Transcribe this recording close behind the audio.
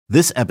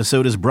This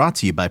episode is brought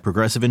to you by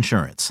Progressive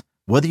Insurance.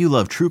 Whether you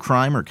love true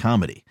crime or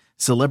comedy,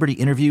 celebrity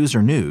interviews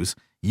or news,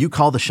 you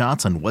call the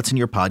shots on what's in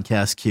your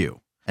podcast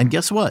queue. And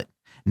guess what?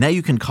 Now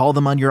you can call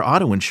them on your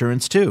auto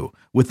insurance too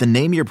with the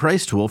Name Your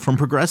Price tool from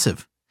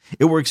Progressive.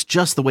 It works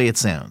just the way it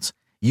sounds.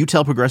 You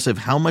tell Progressive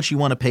how much you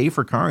want to pay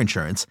for car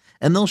insurance,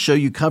 and they'll show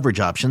you coverage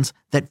options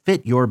that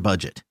fit your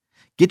budget.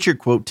 Get your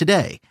quote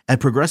today at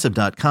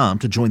Progressive.com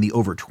to join the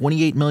over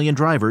 28 million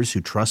drivers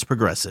who trust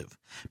Progressive.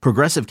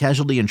 Progressive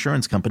Casualty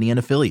Insurance Company and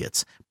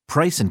Affiliates.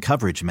 Price and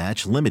coverage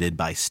match limited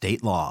by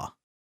state law.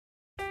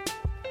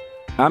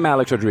 I'm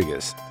Alex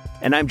Rodriguez.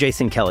 And I'm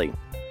Jason Kelly.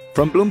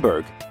 From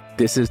Bloomberg,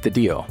 this is The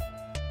Deal.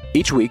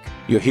 Each week,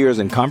 you'll hear us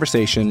in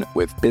conversation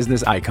with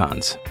business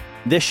icons.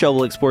 This show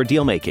will explore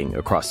deal-making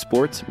across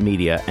sports,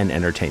 media, and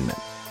entertainment.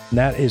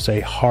 That is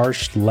a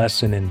harsh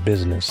lesson in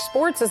business.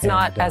 Sports is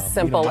not as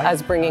simple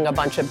as bringing a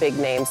bunch of big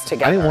names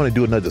together. I didn't want to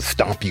do another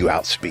stomp you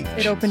out speech.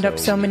 It opened up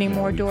so many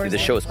more doors. The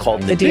show is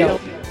called The Deal.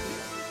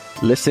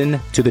 Listen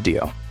to The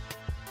Deal.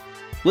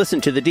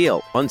 Listen to The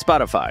Deal on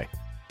Spotify.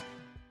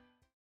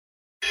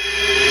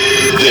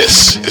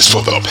 This is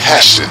for the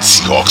passionate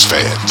Seahawks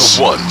fans.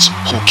 The ones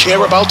who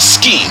care about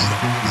scheme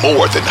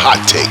more than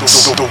hot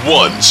takes. The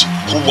ones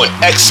who want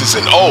X's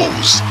and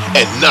O's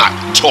and not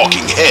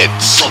talking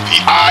heads. From the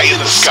eye in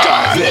the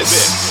sky,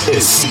 this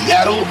is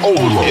Seattle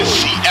Overload.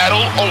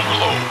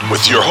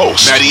 With your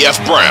hosts, Matty F.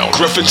 Brown,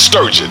 Griffin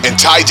Sturgeon, and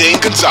Ty Dane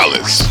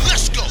Gonzalez.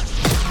 Let's go.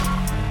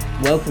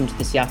 Welcome to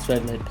the Seattle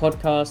Overload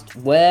podcast,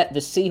 where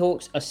the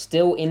Seahawks are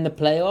still in the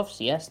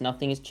playoffs. Yes,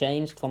 nothing has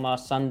changed from our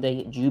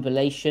Sunday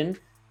jubilation.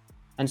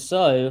 And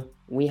so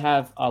we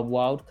have our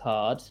wild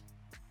card,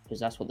 because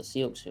that's what the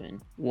Seahawks are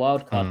in.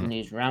 Wild card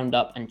news,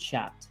 roundup, and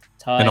chat.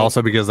 Ty, and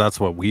also because that's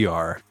what we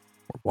are.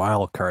 We're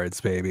wild cards,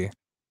 baby.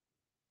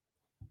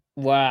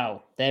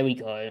 Wow, there we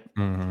go.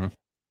 Mm-hmm.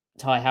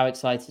 Ty, how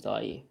excited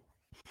are you?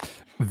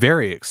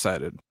 Very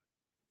excited.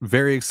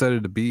 Very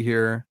excited to be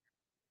here.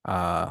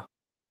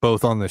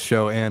 Both on the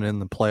show and in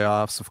the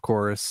playoffs, of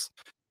course.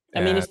 I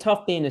mean, it's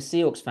tough being a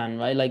Seahawks fan,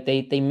 right? Like,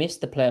 they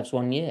missed the playoffs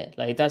 1 year.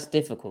 Like, that's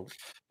difficult.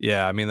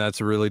 Yeah, I mean,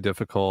 that's really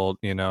difficult,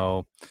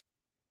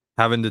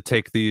 having to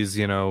take these,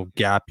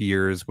 gap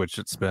years, which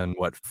it's been,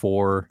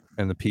 4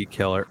 in the Pete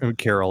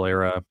Carroll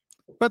era.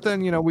 But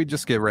then, we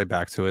just get right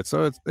back to it.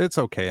 So it's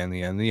okay in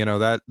the end.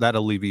 That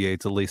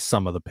alleviates at least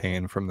some of the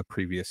pain from the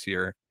previous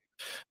year.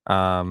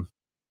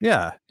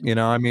 Yeah,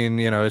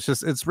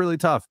 it's really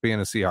tough being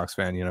a Seahawks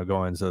fan,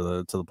 going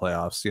to the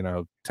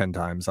playoffs, 10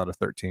 times out of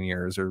 13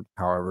 years or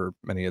however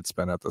many it's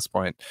been at this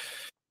point.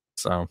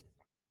 So,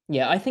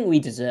 yeah, I think we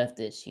deserve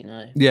this,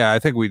 Yeah, I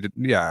think we did.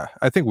 Yeah,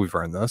 I think we've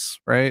earned this,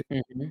 right?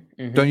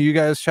 Don't you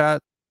guys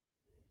chat?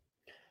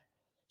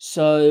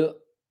 So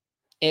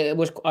I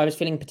was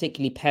feeling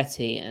particularly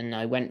petty, and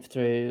I went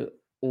through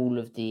all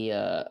of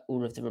the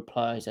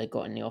replies I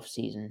got in the off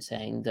season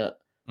saying that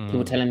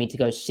people telling me to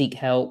go seek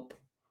help.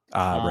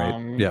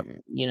 Right. Yep.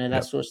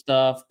 That sort of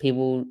stuff.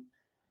 People,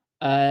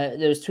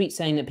 there was tweets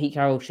saying that Pete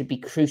Carroll should be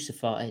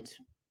crucified.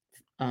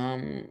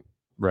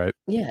 Right.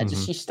 Yeah,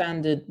 just your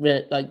standard,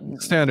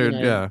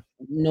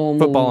 normal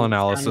football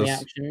analysis.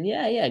 Reaction.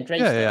 Yeah, great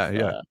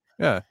stuff.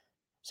 Yeah.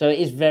 So it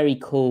is very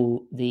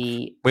cool.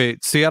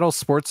 Wait, Seattle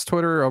sports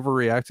Twitter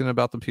overreacting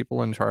about the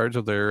people in charge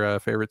of their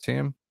favorite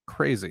team?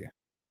 Crazy.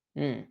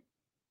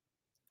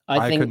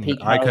 I think Pete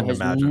Carroll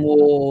has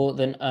more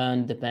than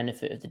earned the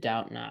benefit of the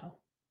doubt now.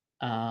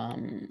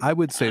 I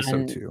would say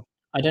so too.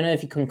 I don't know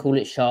if you can call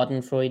it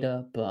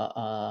Schadenfreude,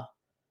 but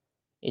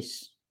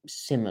it's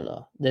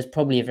similar. There's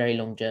probably a very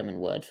long German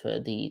word for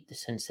the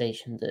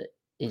sensation that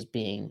is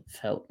being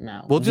felt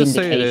now. We'll just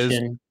say it is.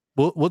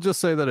 We'll just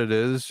say that it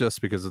is,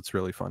 just because it's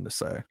really fun to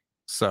say.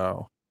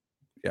 So,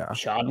 yeah.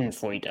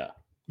 Schadenfreude.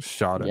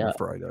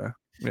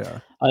 Yeah.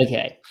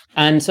 Okay.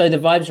 And so the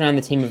vibes around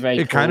the team are very.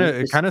 It kind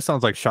of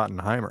sounds like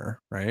Schottenheimer,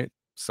 right?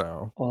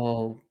 So.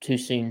 Oh, too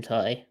soon,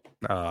 Ty.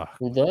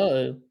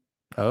 Although.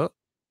 Oh.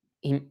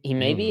 He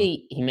may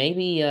be.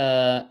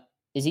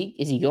 Is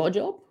he got a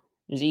job?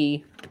 Is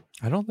he?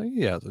 I don't think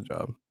he has a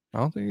job. I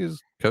don't think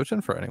he's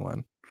coaching for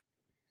anyone.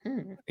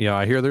 Yeah,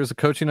 I hear there's a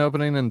coaching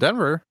opening in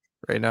Denver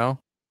right now.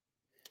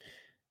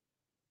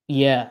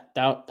 Yeah,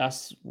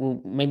 that's.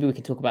 Well, maybe we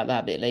can talk about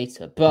that a bit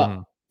later.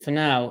 But for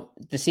now,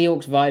 the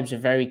Seahawks vibes are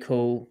very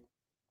cool.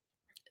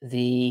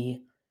 The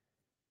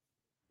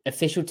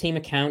official team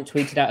account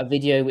tweeted out a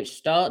video which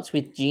starts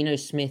with Geno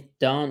Smith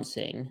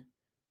dancing.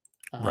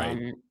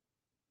 Right.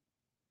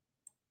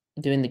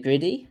 Doing the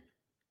griddy,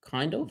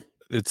 kind of.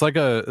 It's like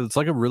a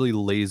really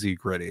lazy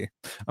griddy.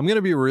 I'm gonna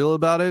be real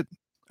about it.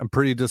 I'm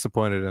pretty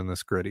disappointed in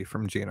this griddy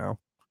from Geno.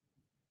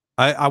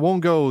 I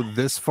won't go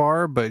this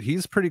far, but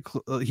he's pretty.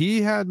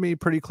 He had me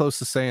pretty close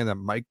to saying that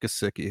Mike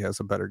Gesicki has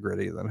a better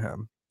griddy than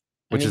him,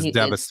 which is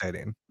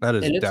devastating. That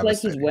is. It looks like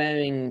he's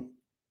wearing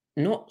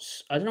I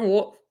don't know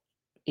what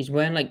he's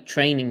wearing, like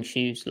training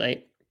shoes,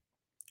 like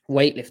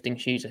weightlifting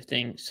shoes, I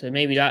think. So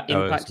maybe that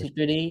impacts his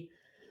griddy.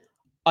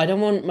 I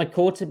don't want my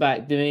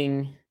quarterback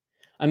doing.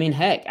 I mean,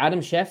 heck, Adam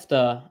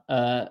Schefter,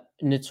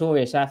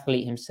 notorious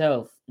athlete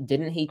himself,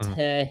 didn't he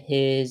tear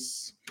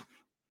his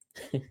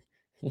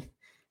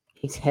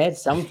He's had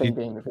something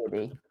doing the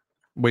gritty.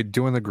 Wait,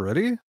 doing the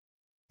gritty?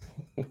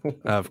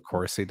 Of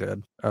course he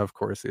did. Of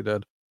course he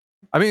did.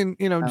 I mean,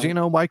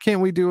 Gino, why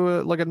can't we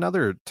do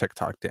another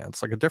TikTok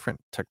dance, like a different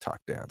TikTok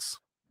dance,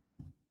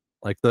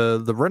 like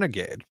the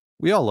Renegade?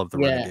 We all love the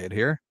Renegade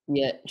here.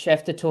 Yeah,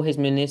 Schefter tore his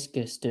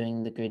meniscus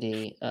doing the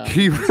gritty.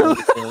 He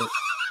really?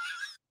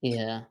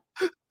 Yeah.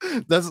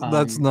 That's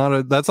not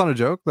a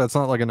joke. That's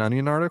not like an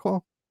Onion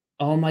article.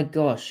 Oh my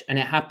gosh! And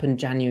it happened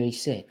January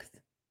 6th.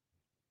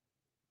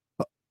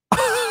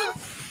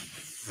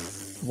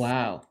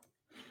 Wow.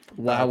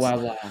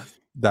 Wow.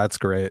 That's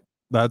great.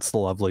 That's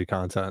lovely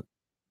content.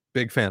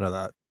 Big fan of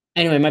that.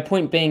 Anyway, my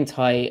point being,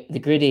 Ty, the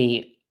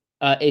gritty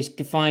is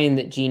fine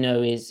that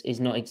Gino is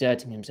not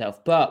exerting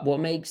himself. But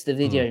what makes the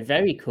video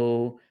very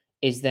cool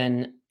is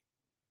then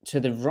to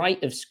the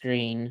right of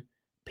screen,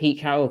 Pete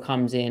Carroll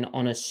comes in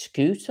on a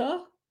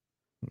scooter.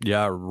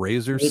 Yeah,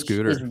 Razor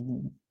scooter. Is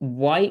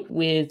white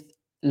with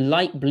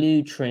light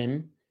blue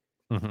trim.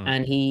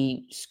 And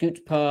he scoots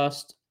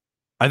past.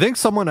 I think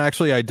someone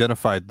actually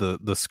identified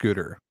the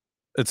scooter.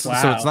 So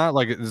it's not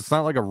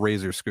like a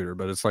Razor scooter,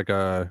 but it's like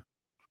a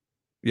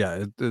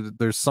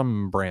there's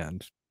some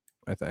brand,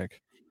 I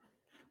think.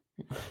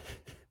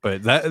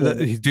 But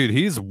that dude,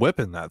 he's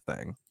whipping that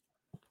thing.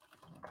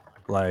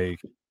 Like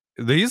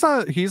he's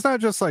not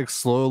just like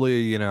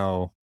slowly,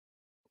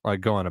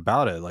 like going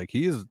about it. Like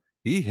he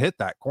hit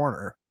that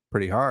corner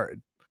pretty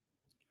hard.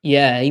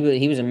 Yeah,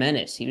 he was a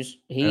menace.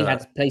 He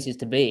had places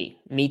to be,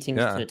 meetings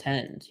to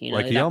attend.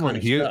 Like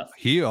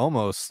he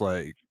almost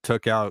like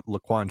took out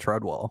Laquan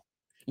Treadwell.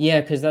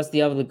 Yeah, because that's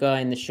the other guy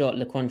in the shot.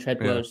 Laquan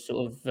Treadwell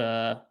sort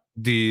of.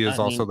 D is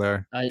also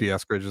there. D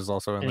Eskridge is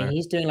also in there. I mean,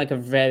 he's doing like a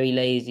very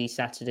lazy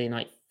Saturday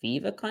Night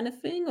Fever kind of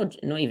thing, or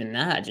not even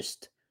that.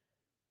 Just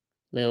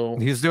little.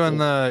 He's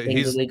doing I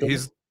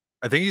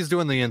think he's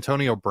doing the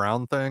Antonio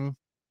Brown thing.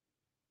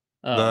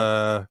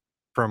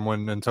 From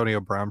when Antonio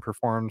Brown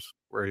performed,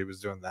 where he was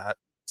doing that.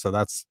 So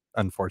that's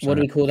unfortunate. What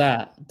do we call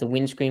that? The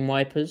windscreen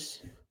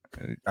wipers?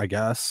 I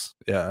guess.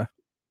 Yeah.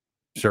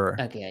 Sure.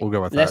 Okay. We'll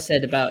go with Less that.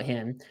 said about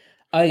him.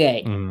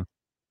 Okay.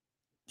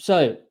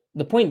 So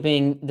the point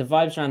being, the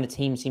vibes around the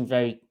team seem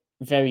very,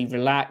 very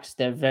relaxed.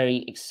 They're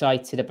very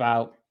excited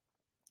about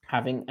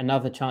having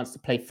another chance to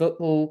play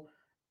football.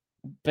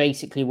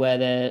 Basically, where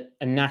they're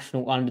a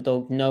national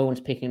underdog. No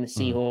one's picking the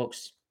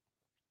Seahawks.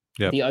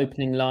 Yep. The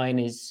opening line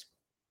is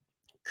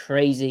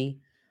crazy.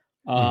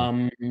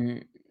 I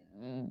think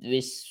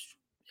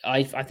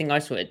I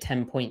saw it at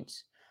 10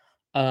 points,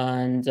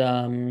 and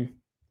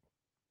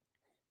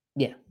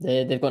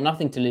they've got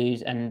nothing to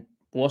lose. And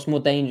what's more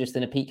dangerous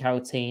than a Pete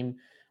Carroll team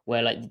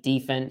where like the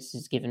defense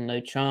is given no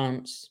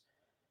chance,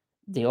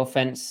 the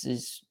offense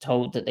is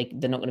told that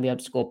they're not going to be able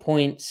to score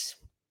points?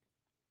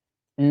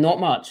 Not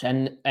much.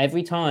 And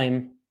every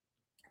time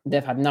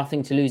they've had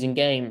nothing to lose in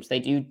games, they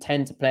do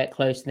tend to play it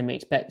closer than we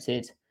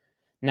expected.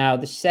 Now,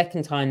 the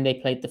second time they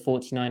played the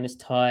 49ers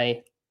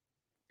tie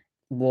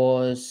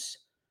was,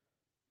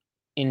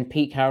 in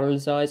Pete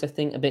Carroll's eyes, I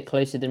think, a bit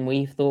closer than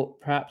we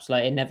thought, perhaps.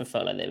 Like, it never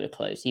felt like they were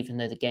close, even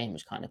though the game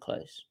was kind of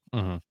close.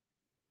 I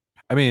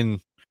mean,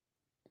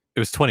 it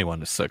was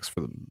 21-6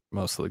 for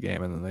most of the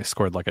game, and then they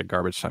scored like a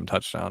garbage time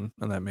touchdown,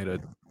 and that made it,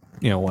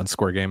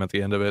 one-score game at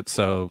the end of it.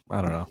 So,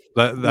 I don't know.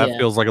 That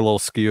feels like a little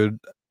skewed.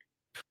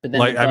 But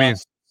then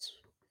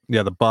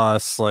yeah, the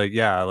bus, I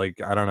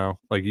don't know.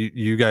 Like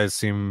you guys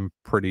seem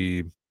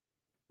pretty,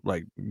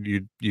 like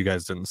you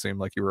guys didn't seem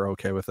like you were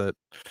okay with it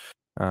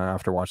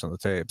after watching the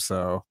tape.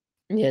 So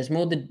yeah, it's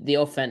more the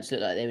offense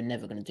looked like they were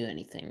never going to do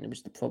anything. That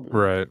was the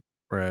problem.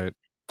 Right.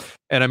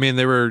 And I mean,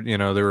 they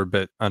were a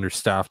bit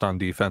understaffed on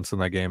defense in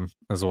that game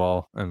as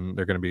well, and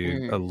they're going to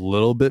be a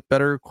little bit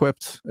better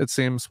equipped. It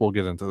seems. We'll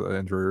get into the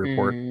injury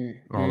report and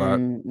all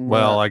that.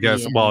 Well, I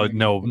guess. Yeah.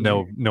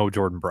 No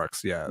Jordan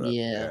Brooks. Yeah.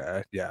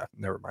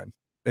 Never mind.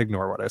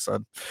 Ignore what I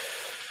said.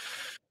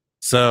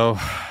 So,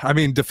 I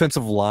mean,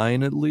 defensive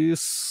line at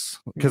least,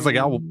 because like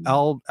Al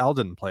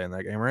didn't play in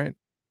that game, right?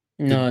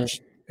 No.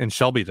 And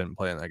Shelby didn't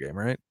play in that game,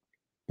 right?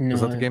 No. Was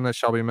that the game that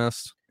Shelby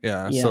missed?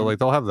 Yeah. So like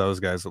they'll have those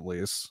guys at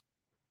least.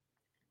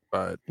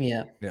 But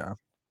yeah.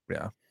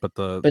 But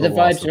the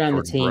vibes around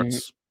the team,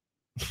 Brooks,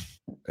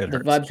 the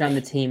vibes around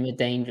the team are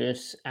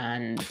dangerous,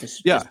 and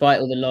despite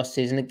all the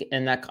losses,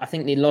 and that, I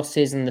think the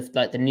losses and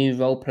the new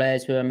role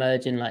players who are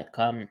emerging, like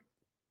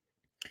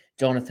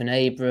Jonathan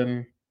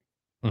Abram,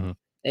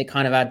 it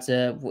kind of adds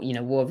what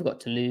have we got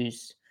to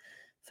lose,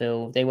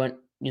 Phil? They weren't,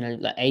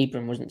 like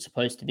Abram wasn't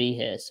supposed to be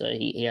here, so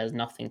he has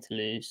nothing to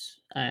lose,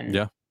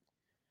 and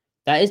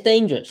that is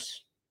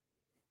dangerous.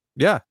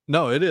 Yeah,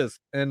 no, it is.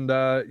 And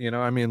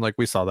I mean, like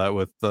we saw that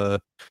with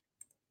the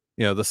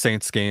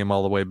Saints game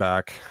all the way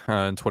back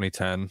in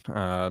 2010.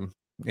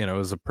 It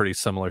was a pretty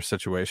similar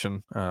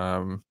situation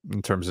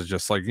in terms of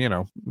just like,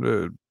 no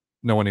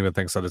one even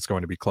thinks that it's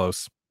going to be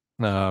close.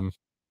 And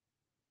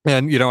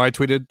I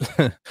tweeted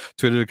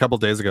a couple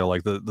days ago,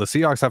 like the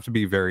Seahawks have to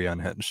be very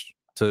unhinged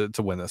to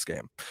win this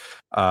game.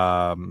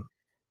 And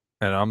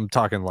I'm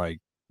talking like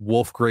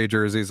wolf gray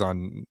jerseys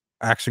on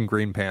action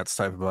green pants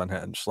type of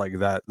unhinged, like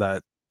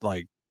that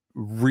like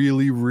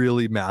really,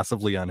 really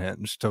massively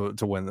unhinged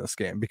to win this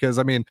game. Because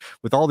I mean,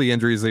 with all the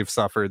injuries they've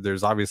suffered,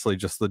 there's obviously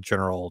just the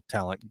general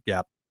talent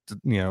gap,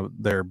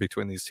 there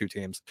between these two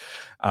teams.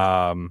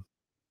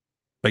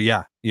 But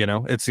yeah,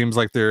 it seems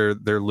like they're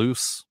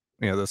loose,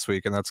 this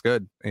week, and that's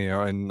good.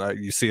 And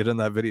you see it in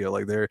that video.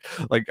 Like they're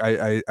like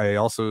I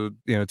also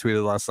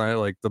tweeted last night,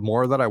 like the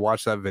more that I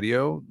watch that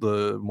video,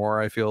 the more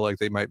I feel like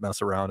they might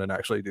mess around and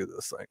actually do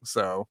this thing.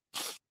 So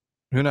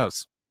who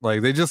knows?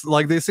 Like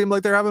they seem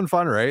like they're having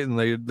fun, right?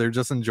 And they're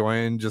just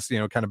enjoying just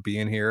kind of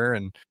being here,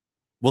 and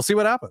we'll see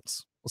what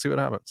happens.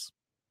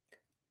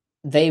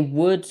 They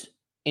would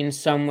in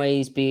some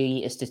ways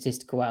be a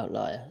statistical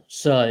outlier.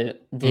 So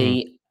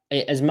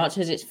as much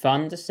as it's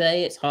fun to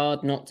say, it's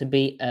hard not to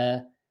beat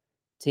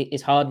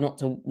it's hard not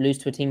to lose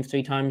to a team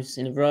 3 times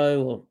in a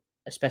row, or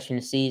especially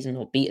in a season,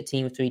 or beat a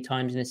team 3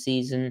 times in a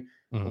season.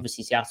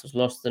 Obviously, Seattle's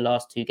lost the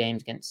last 2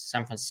 games against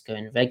San Francisco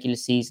in the regular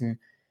season.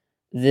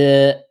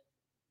 The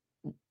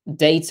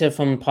data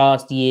from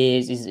past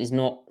years is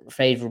not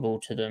favorable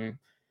to them,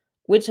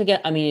 which again,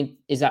 I mean,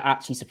 is that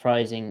actually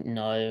surprising?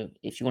 No.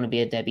 If you want to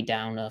be a Debbie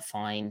Downer,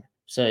 fine.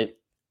 So,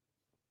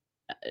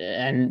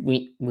 and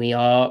we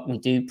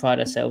do pride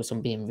ourselves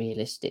on being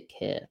realistic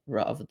here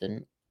rather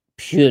than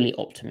purely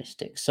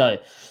optimistic. So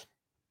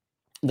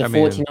the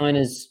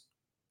 49ers,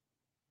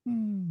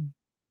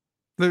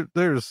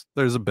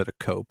 there's a bit of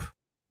cope.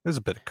 There's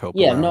a bit of cope.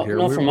 Yeah, not here.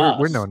 Not from us.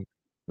 We're known.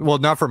 Well,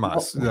 not from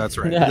us. That's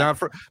right. Yeah.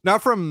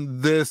 Not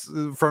from this.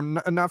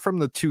 Not from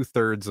the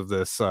 2/3 of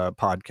this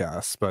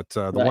podcast, but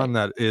the one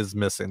that is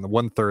missing, the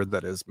 1/3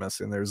 that is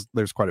missing.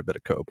 There's quite a bit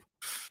of cope.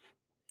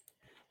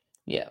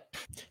 Yeah.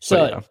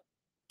 So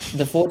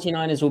the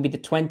 49ers will be the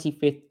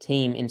 25th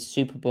team in the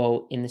Super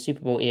Bowl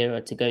era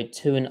to go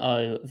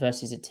 2-0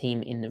 versus a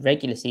team in the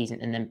regular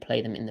season and then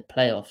play them in the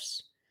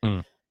playoffs.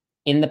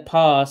 In the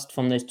past,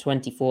 from those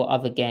 24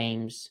 other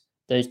games,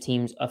 those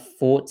teams are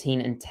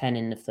 14-10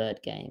 in the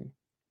third game,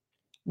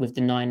 with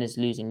the Niners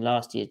losing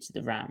last year to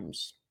the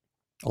Rams.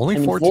 Only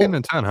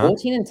 14-10, huh?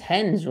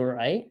 14-10 is all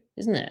right,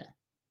 isn't it?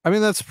 I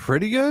mean, that's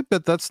pretty good,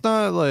 but that's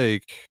not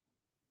like,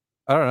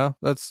 I don't know.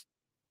 That's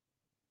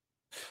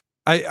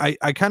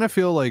I kind of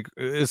feel like,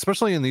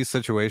 especially in these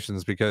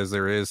situations, because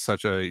there is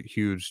such a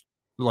huge,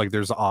 like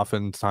there's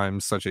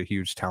oftentimes such a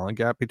huge talent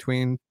gap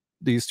between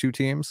these two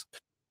teams,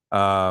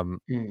 that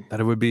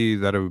it would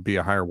be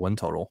a higher win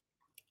total.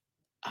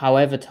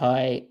 However,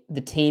 Ty, the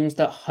teams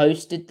that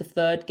hosted the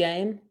third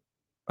game,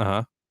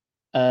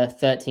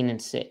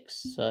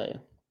 13-6, so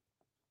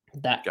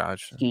that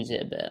skews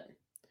it a bit.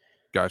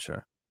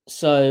 Gotcha.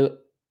 So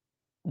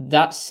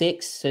that's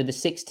 6. So the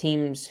 6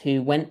 teams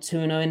who went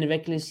 2-0 in the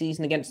regular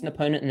season against an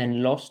opponent and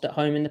then lost at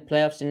home in the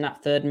playoffs in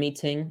that third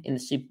meeting in the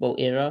Super Bowl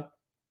era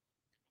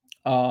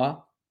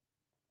are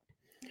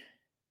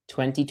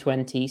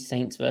 2020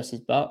 Saints versus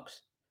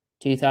Bucks,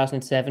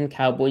 2007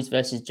 Cowboys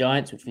versus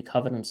Giants, which we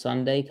covered on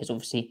Sunday, because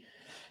obviously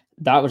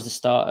that was the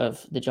start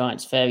of the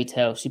Giants' fairy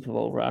tale Super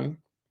Bowl run.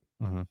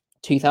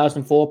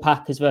 2004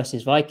 Packers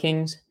versus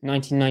Vikings,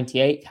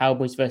 1998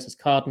 Cowboys versus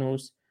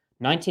Cardinals,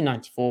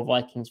 1994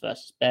 Vikings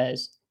versus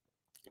Bears,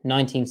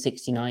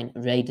 1969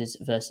 Raiders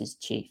versus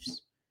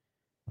Chiefs.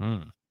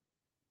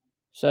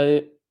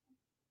 So,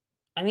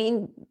 I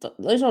mean,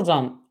 those odds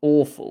aren't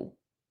awful,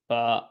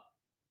 but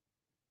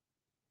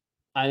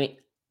I mean,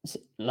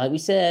 like we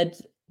said,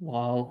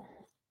 while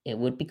it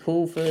would be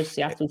cool for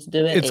Seattle to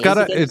do it, it's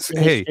gotta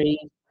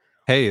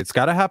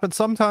happen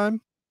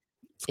sometime.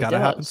 It's gotta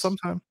happen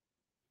sometime.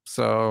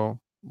 So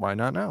why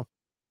not now?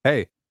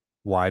 Hey,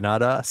 why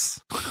not us?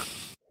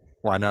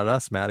 Why not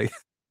us, Maddie?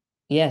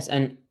 Yes,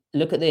 and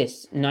look at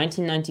this: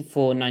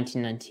 1994,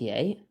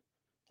 1998.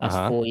 That's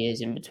 4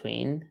 years in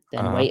between.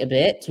 Then wait a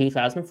bit: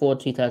 2004,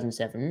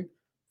 2007,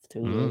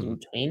 3 years in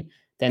between.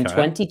 Then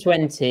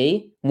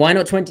 2020. Why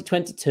not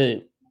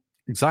 2022?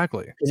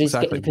 Exactly.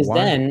 Because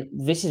then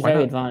this is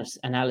very advanced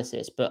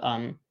analysis, but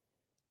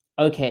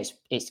okay,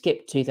 it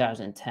skipped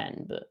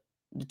 2010, but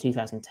the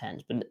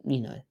 2010s, but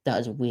that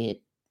is a weird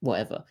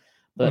whatever.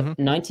 But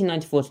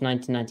 1994 to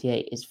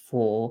 1998 is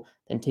 4,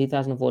 then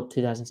 2004 to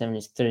 2007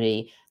 is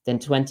 3, then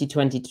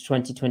 2020 to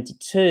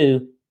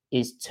 2022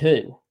 is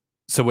 2.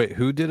 So wait,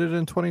 who did it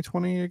in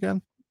 2020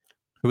 again?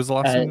 Who was the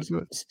last team to do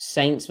it?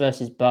 Saints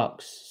versus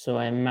Bucks. So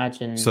I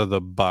imagine. So the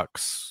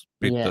Bucks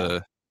beat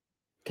the.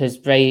 Because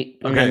Brady.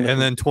 Okay, and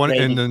then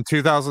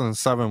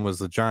 2007 was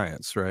the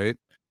Giants, right?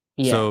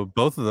 Yeah. So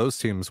both of those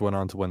teams went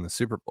on to win the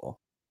Super Bowl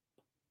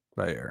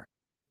that year.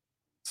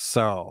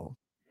 So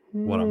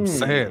what I'm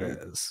saying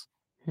is,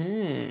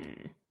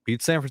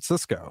 beat San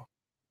Francisco.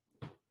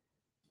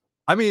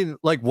 I mean,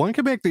 like, one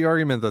could make the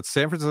argument that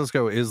San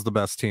Francisco is the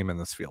best team in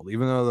this field,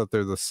 even though that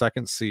they're the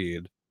second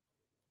seed.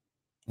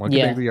 One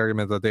could make the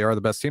argument that they are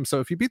the best team. So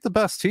if you beat the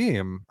best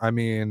team, I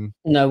mean,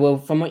 no. Well,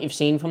 from what you've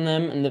seen from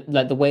them and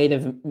the way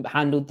they've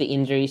handled the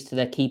injuries to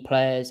their key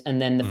players,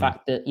 and then the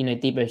fact that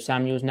Deebo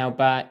Samuel's now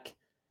back,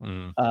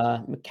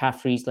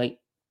 McCaffrey's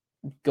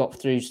got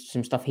through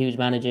some stuff he was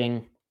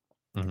managing.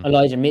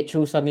 Elijah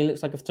Mitchell suddenly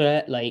looks like a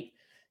threat. Like,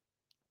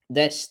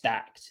 they're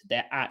stacked.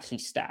 They're actually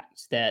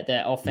stacked.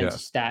 Their offense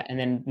is stacked, and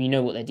then you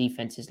know what their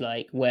defense is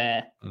like,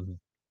 where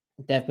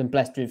they've been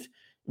blessed with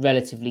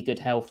relatively good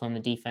health on the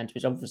defense,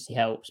 which obviously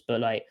helps. But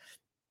like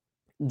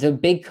the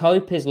big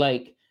hope is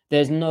like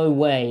there's no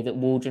way that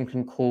Waldron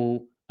can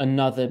call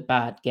another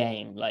bad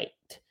game. Like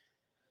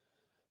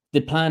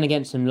the plan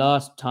against him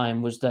last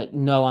time was like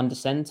no under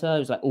center. It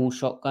was like all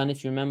shotgun,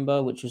 if you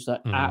remember, which was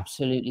like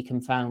absolutely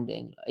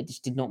confounding. It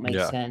just did not make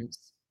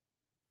sense.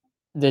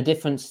 The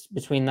difference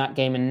between that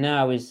game and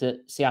now is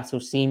that Seattle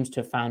seems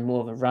to have found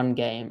more of a run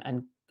game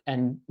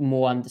and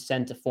more under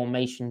center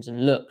formations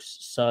and looks.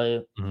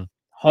 So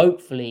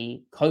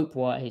hopefully,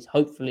 cope-wise,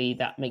 hopefully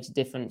that makes a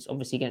difference.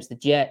 Obviously, against the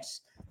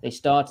Jets, they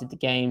started the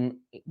game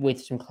with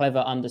some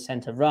clever under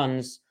center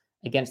runs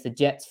against the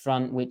Jets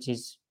front, which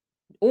is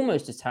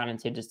almost as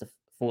talented as the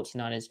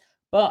 49ers,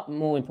 but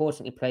more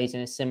importantly, plays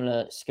in a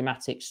similar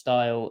schematic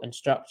style and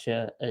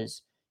structure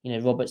as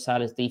Robert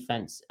Saleh's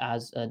defense,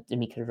 as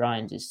D'Amico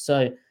Ryans is.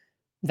 So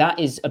that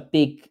is a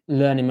big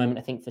learning moment,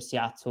 I think, for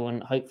Seattle,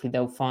 and hopefully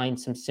they'll find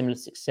some similar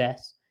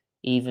success,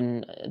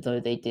 even though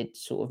they did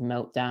sort of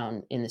melt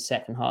down in the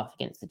second half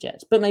against the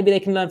Jets. But maybe they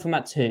can learn from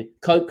that too.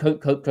 Cope.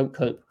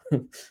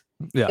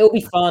 Yeah, it'll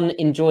be fun.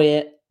 Enjoy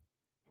it.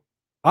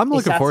 I'm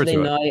looking forward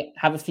to it.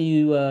 Have a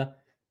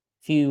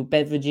few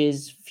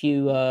beverages,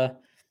 few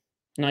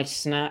nice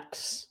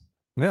snacks.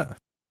 Yeah,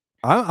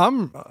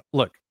 I'm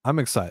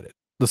excited.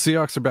 The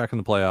Seahawks are back in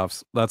the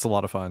playoffs. That's a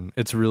lot of fun.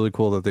 It's really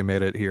cool that they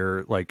made it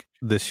here, like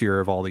this year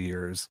of all the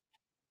years.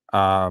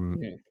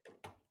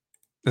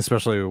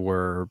 Especially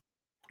where,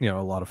 a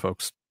lot of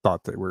folks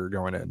thought they were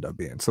going to end up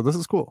being. So this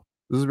is cool.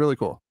 This is really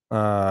cool.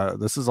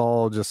 This is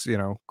all just,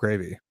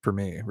 gravy for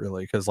me,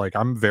 really, because like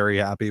I'm very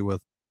happy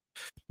with,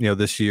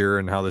 this year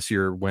and how this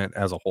year went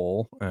as a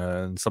whole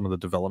and some of the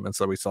developments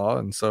that we saw.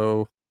 And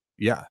so,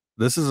 yeah,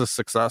 this is a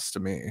success to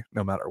me,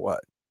 no matter what.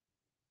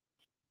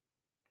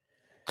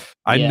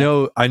 I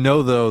know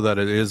though that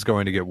it is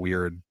going to get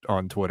weird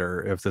on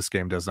Twitter if this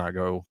game does not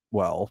go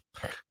well,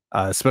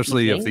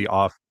 especially if the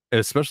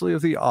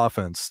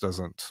offense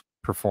doesn't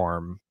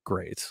perform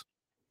great.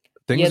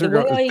 Things are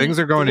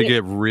going to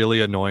get really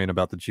annoying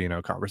about the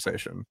Geno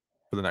conversation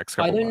for the next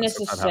couple months. I don't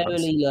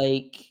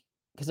necessarily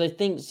because I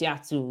think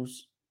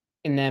Seattle's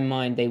in their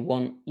mind they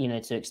want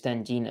to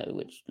extend Geno,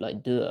 which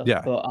duh.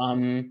 Yeah. But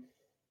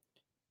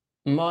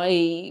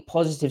my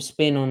positive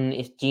spin on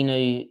if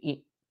Geno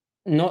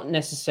not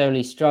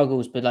necessarily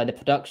struggles, but the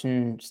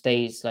production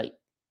stays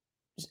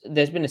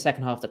there's been a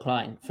second half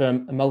decline for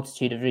a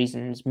multitude of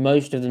reasons,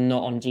 most of them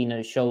not on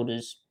Geno's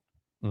shoulders,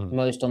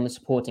 most on the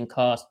supporting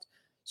cast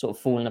sort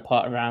of falling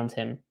apart around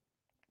him.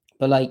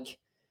 But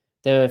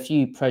there are a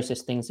few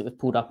process things that we've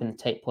pulled up in the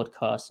tape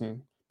podcast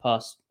and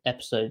past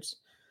episodes.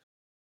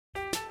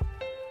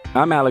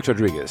 I'm Alex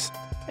Rodriguez.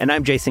 And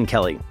I'm Jason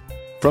Kelly.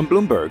 From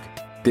Bloomberg,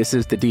 this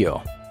is The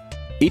Deal.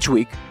 Each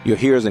week, you'll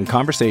hear us in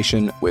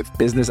conversation with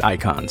business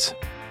icons.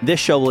 This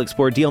show will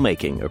explore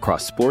deal-making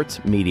across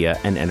sports, media,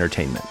 and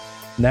entertainment.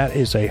 That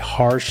is a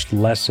harsh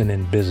lesson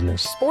in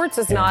business. Sports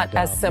is not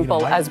as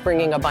simple as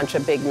bringing a bunch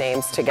of big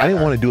names together. I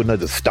didn't want to do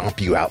another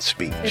stomp you out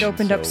speech. It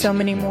opened up so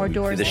many more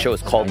doors. The show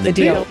is called The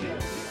Deal.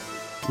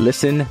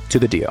 Listen to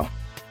The Deal.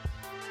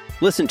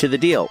 Listen to The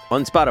Deal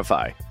on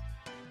Spotify.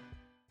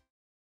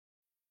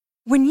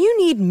 When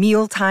you need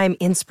mealtime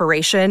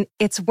inspiration,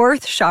 it's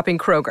worth shopping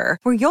Kroger,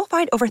 where you'll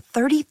find over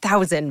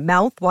 30,000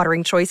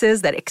 mouth-watering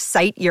choices that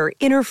excite your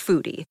inner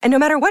foodie. And no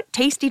matter what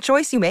tasty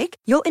choice you make,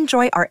 you'll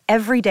enjoy our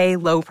everyday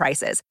low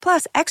prices,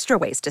 plus extra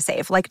ways to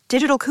save, like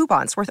digital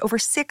coupons worth over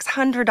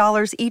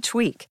 $600 each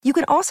week. You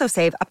can also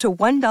save up to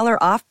 $1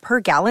 off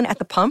per gallon at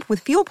the pump with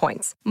fuel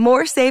points.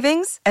 More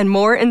savings and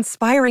more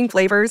inspiring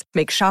flavors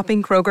make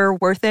shopping Kroger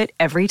worth it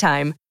every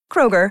time.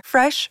 Kroger,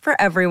 fresh for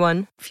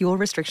everyone. Fuel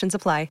restrictions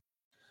apply.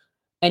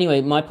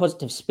 Anyway, my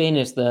positive spin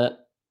is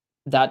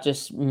that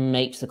just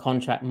makes the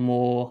contract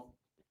more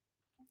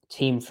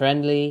team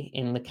friendly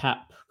in the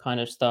cap kind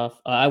of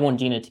stuff. I want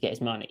Geno to get his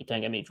money,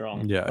 don't get me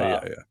wrong. Yeah.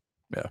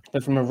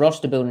 But from a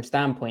roster building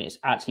standpoint, it's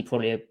actually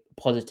probably a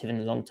positive in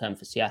the long term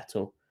for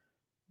Seattle.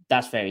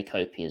 That's very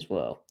Copey as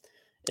well.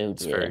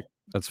 That's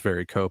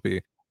very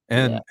Copey.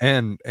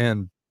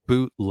 And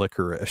boot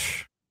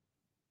licorice.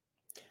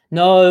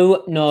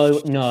 No.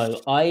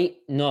 I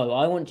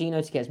want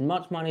Geno to get as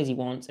much money as he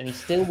wants, and he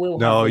still will.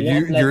 No,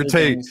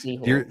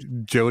 you're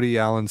Jody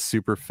Allen's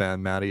super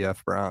fan, Matty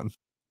F. Brown.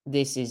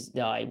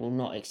 I will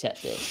not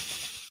accept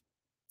this.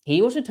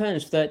 He also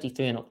turns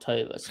 33 in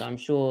October, so I'm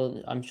sure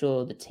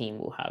the team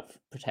will have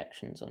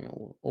protections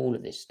on all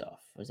of this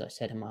stuff, as I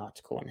said in my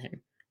article on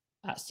him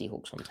at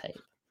Seahawks on Tape.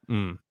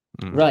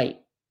 Right.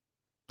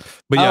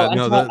 But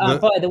yeah,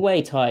 by the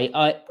way, Ty,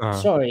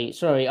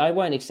 sorry, I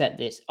won't accept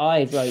this.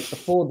 I wrote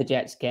before the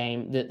Jets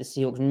game that the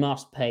Seahawks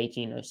must pay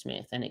Geno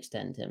Smith and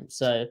extend him.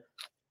 So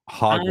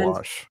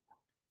hogwash.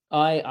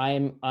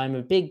 I'm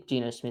a big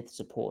Geno Smith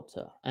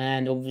supporter,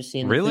 and obviously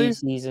in the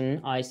preseason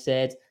I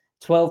said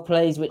 12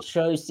 plays, which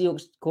shows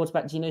Seahawks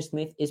quarterback Geno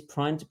Smith is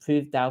primed to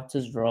prove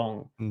doubters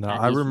wrong. No,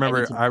 I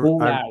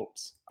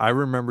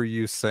remember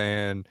you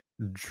saying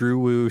Drew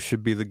Wu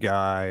should be the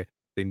guy.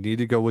 They need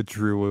to go with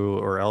Drew Wu,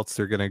 or else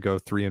they're going to go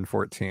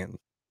 3-14.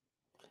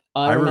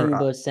 I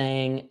remember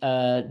saying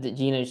that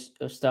Gino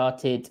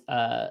started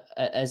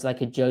as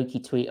like a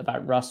jokey tweet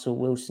about Russell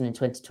Wilson in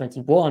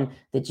 2021,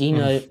 that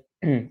Gino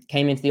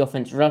came into the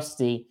offense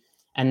rusty,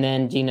 and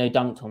then Gino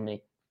dunked on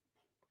me.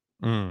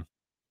 Oh,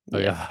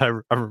 yeah,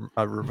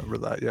 I remember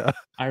that. Yeah,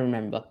 I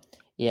remember.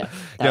 Yeah,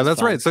 that's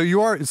fun. Right. So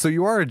you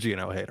are a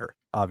Gino hater,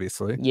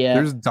 obviously. Yeah,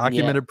 there's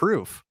documented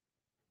proof.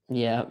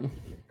 Yeah.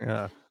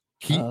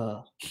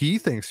 He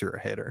thinks you're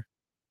a hater.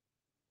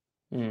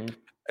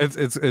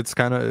 It's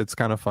kind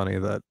of funny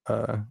that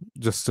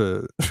just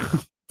to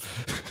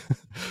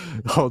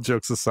all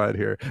jokes aside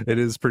here, it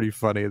is pretty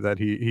funny that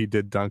he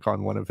did dunk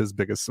on one of his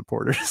biggest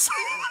supporters.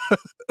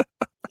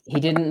 He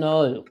didn't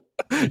know.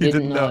 He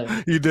didn't know.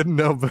 You didn't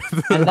know, but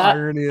the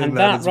irony in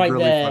that is right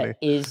really there funny.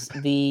 Is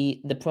the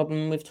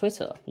problem with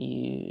Twitter.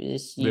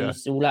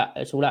 It's all out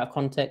of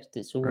context.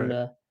 It's all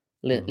right.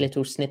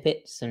 Little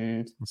snippets,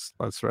 and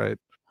that's right.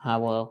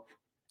 How well,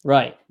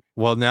 right.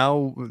 Well,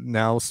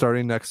 now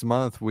starting next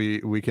month,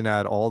 we can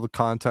add all the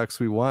context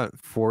we want.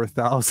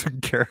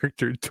 4,000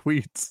 character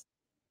tweets.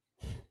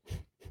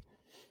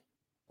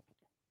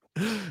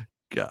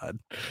 God.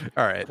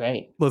 All right.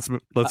 Great. Let's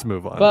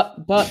move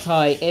on. But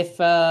Ty,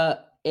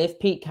 if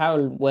Pete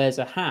Carroll wears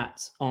a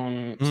hat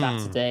on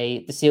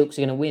Saturday, the Seahawks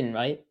are going to win,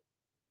 right?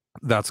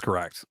 That's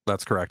correct.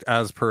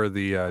 As per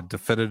the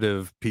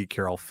definitive Pete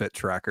Carroll fit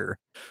tracker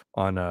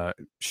on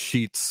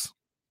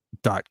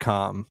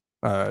sheets.com,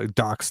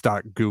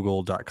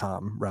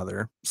 docs.google.com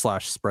rather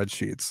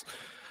 /spreadsheets.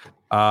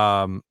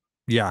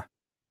 Yeah,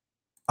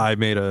 I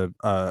made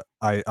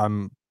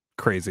I'm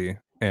crazy,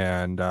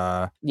 and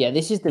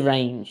this is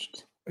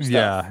deranged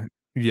stuff.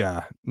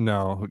 I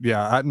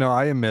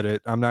admit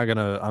it. I'm not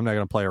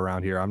gonna play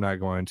around here. I'm not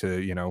going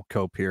to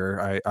cope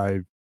here.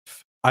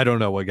 I don't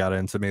know what got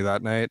into me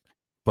that night,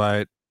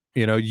 but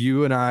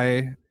you and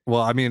I,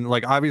 well, I mean,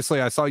 like, obviously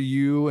I saw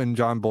you and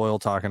John Boyle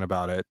talking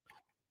about it,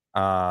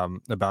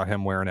 about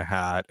him wearing a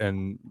hat,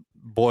 and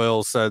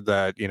Boyle said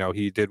that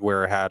he did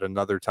wear a hat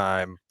another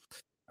time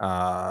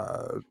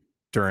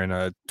during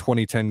a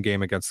 2010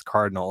 game against the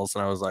Cardinals,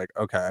 and I was like,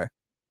 okay,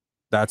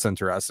 that's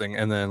interesting.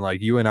 And then,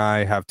 like, you and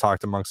I have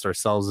talked amongst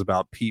ourselves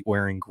about Pete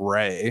wearing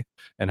gray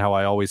and how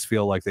I always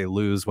feel like they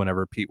lose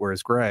whenever Pete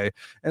wears gray.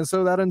 And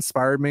so that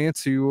inspired me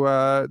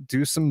to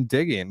do some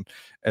digging.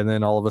 And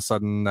then all of a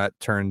sudden that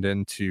turned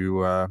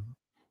into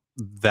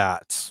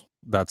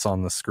that's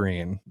on the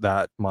screen,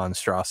 that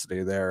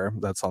monstrosity there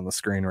that's on the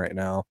screen right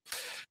now.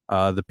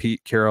 The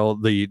Pete Carroll,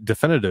 the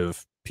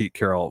definitive Pete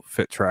Carroll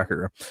fit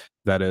tracker,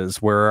 that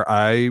is, where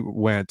I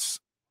went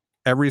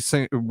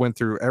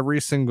through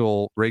every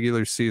single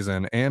regular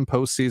season and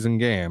postseason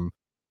game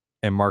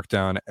and marked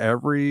down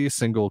every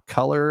single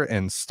color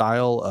and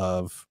style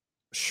of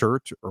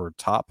shirt or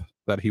top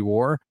that he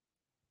wore,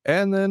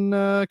 and then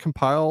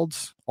compiled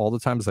all the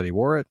times that he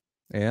wore it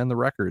and the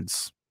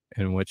records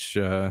in which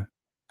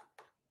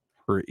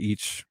for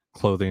each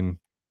clothing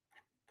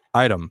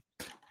item.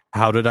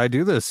 How did I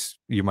do this,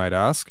 you might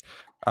ask?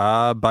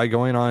 By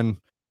going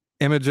on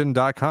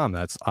Imagen.com.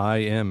 That's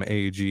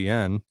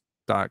IMAGN.com,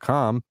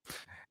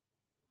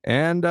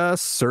 and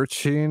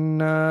searching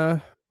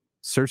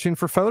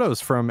for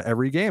photos from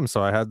every game.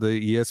 So I had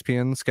the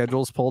ESPN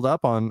schedules pulled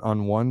up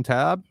on one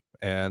tab,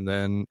 and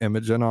then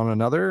Imagen on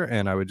another,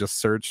 and I would just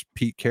search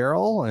Pete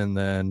Carroll and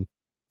then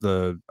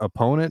the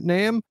opponent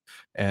name,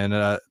 and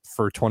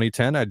for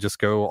 2010 I'd just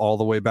go all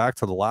the way back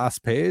to the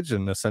last page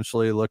and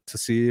essentially look to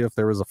see if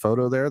there was a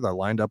photo there that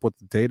lined up with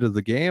the date of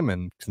the game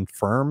and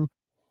confirm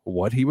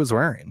what he was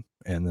wearing,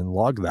 and then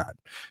log that.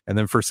 And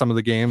then for some of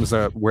the games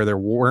where there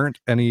weren't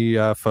any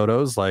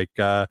photos, like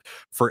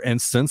for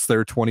instance,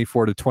 their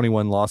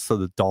 24-21 loss to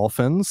the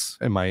Dolphins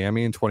in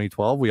Miami in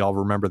 2012, we all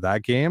remember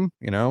that game,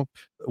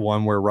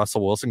 one where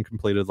Russell Wilson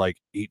completed like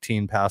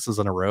 18 passes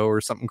in a row or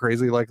something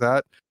crazy like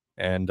that,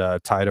 and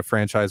tied a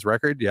franchise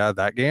record. Yeah,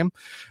 that game.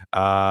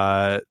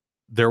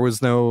 There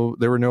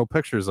were no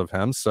pictures of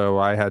him, so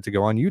I had to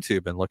go on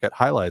YouTube and look at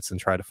highlights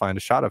and try to find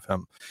a shot of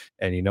him.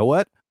 And you know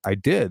what? I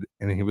did,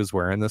 and he was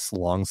wearing this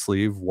long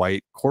sleeve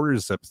white quarter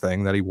zip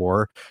thing that he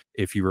wore,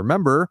 if you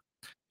remember,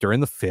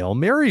 during the Fail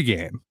Mary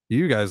game.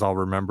 You guys all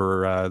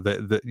remember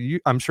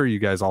I'm sure you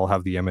guys all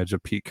have the image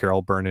of Pete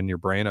Carroll burned in your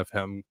brain of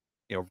him,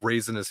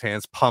 raising his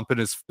hands, pumping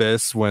his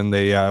fists when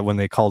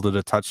they called it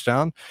a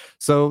touchdown.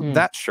 So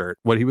that shirt,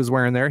 what he was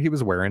wearing there, he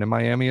was wearing in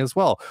Miami as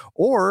well.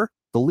 Or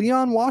the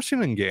Leon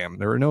Washington game.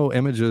 There were no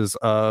images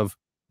of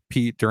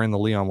Pete during the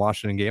Leon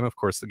Washington game. Of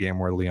course, the game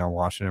where Leon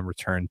Washington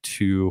returned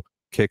 2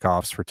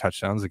 kickoffs for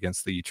touchdowns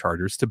against the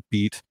Chargers to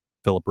beat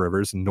Phillip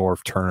Rivers and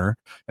Norv Turner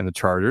and the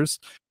Chargers.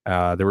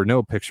 There were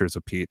no pictures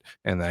of Pete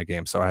in that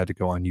game, so I had to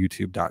go on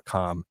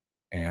youtube.com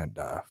and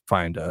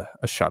find a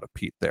shot of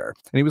Pete there.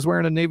 And he was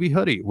wearing a navy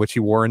hoodie, which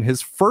he wore in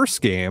his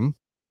first game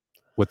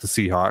with the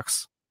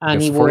Seahawks and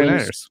against the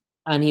 49ers.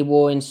 And he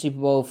wore in Super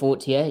Bowl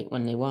 48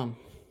 when they won.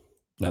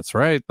 That's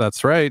right.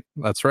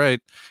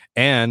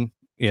 And,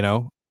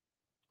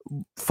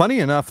 Funny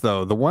enough,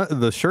 though,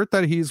 the shirt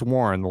that he's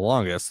worn the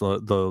longest, the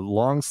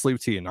long sleeve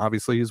tee, and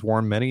obviously he's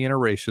worn many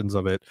iterations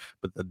of it,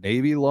 but the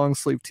navy long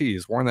sleeve tee,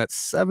 he's worn that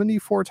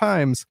 74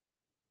 times.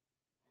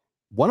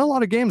 Won a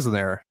lot of games in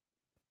there.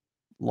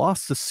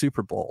 Lost the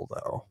Super Bowl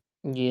though.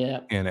 Yeah,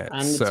 in it,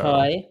 and the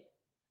tie.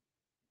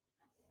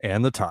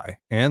 And the tie.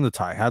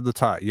 Had the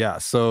tie. Yeah.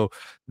 So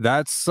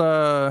that's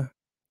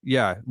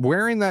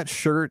wearing that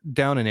shirt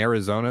down in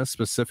Arizona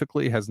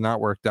specifically has not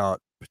worked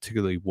out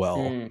particularly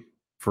well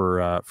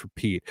for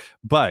Pete.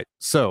 But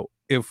so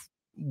if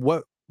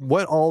what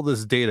all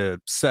this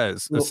data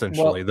says,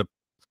 essentially,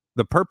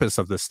 the purpose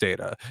of this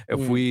data, if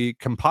we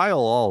compile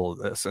all of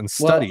this and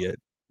study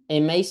it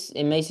may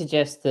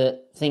suggest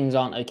that things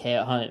aren't okay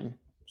at home.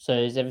 So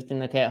is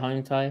everything okay at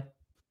home, Ty?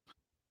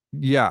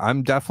 Yeah,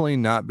 I'm definitely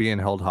not being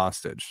held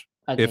hostage.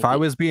 Okay, if I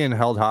was being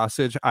held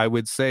hostage, I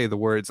would say the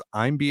words,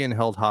 "I'm being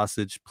held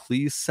hostage.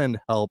 Please send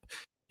help.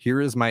 Here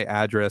is my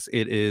address.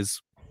 It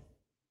is,"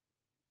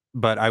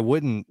 but I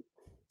wouldn't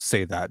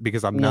say that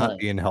because I'm not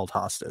being held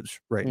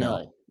hostage right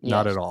now.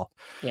 Not at all.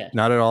 Yeah.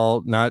 Not at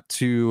all. Not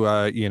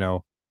to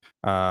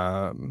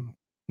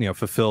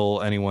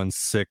fulfill anyone's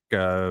sick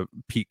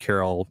Pete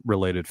Carroll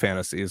related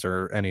fantasies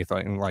or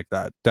anything like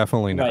that.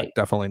 Definitely not. Right.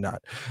 Definitely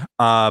not.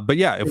 But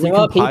yeah, if we there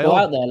are people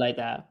out there like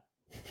that.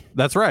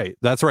 That's right.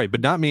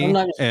 But not me.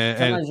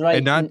 Sometimes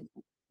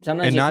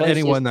not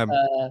anyone that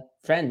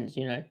friends,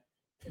 you know.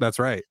 That's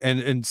right.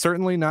 And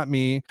certainly not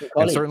me,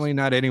 and certainly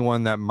not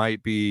anyone that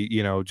might be,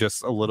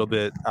 just a little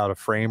bit out of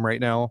frame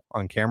right now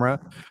on camera.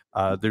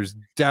 There's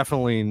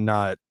definitely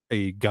not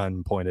a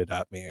gun pointed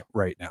at me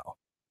right now.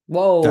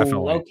 Whoa.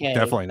 Definitely. Okay.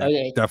 Definitely not.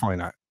 Okay. Definitely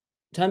not.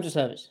 Terms of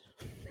service.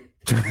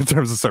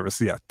 Terms of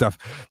service. Yeah.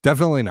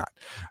 Definitely not.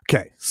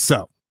 Okay.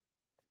 So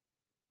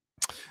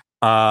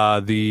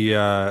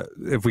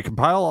if we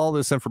compile all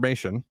this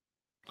information,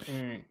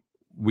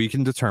 we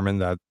can determine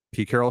that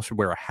Pete Carroll should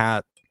wear a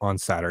hat on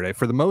Saturday.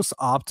 For the most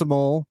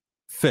optimal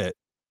fit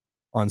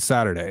on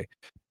Saturday,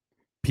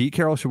 Pete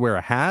Carroll should wear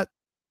a hat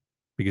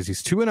because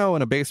he's 2-0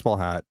 in a baseball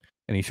hat,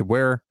 and he should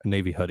wear a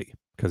navy hoodie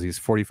because he's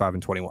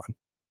 45-21.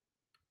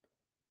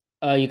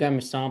 You're going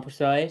with sample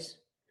size?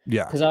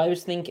 Yeah. Because I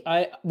was thinking,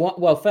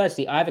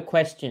 firstly, I have a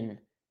question.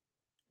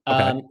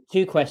 Okay.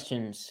 2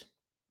 questions.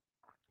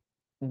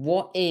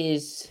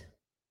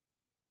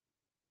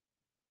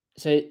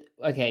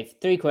 Okay,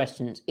 3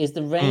 questions. Is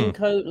the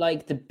raincoat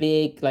like the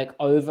big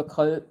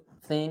overcoat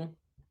thing?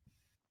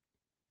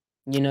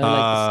 You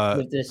know,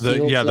 with the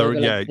Seahawks logo,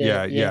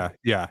 yeah.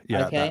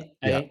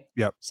 Okay.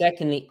 Yep.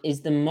 Secondly,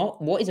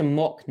 what is a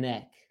mock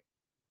neck?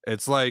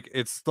 It's like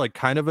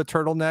kind of a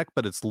turtleneck,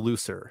 but it's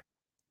looser.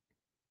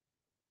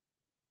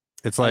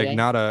 It's like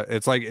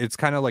it's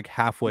kind of like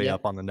halfway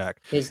up on the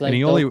neck. It's like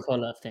dog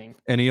collar thing.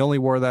 And he only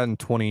wore that in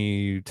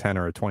 2010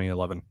 or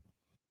 2011.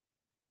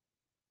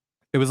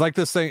 It was like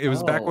this thing. It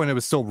was back when it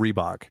was still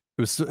Reebok.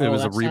 It was a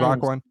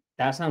Reebok one.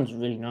 That sounds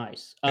really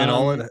nice. And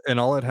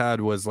all it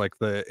had was like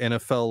the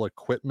NFL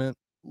equipment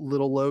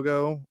little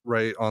logo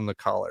right on the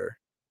collar,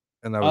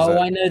 and that was it.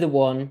 I know the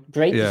one.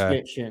 Great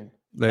description.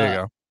 There you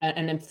go.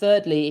 And then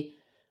thirdly,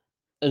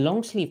 a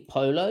long sleeve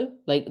polo.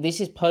 Like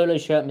this is polo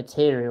shirt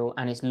material,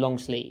 and it's long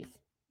sleeve.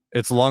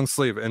 It's long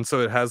sleeve, and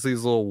so it has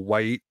these little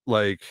white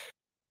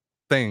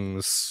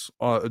things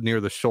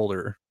near the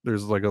shoulder.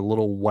 There's like a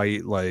little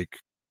white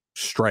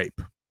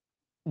stripe.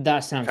 That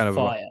sounds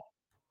fire.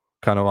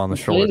 Kind of on the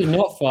shoulder. Clearly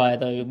not fire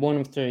though. 1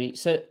 of 3.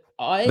 So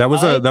that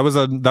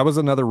was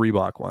another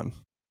Reebok one.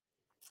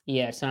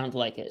 Yeah, sounds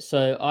like it.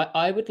 So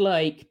I would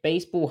like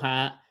baseball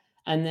hat,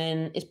 and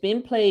then it's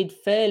been played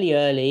fairly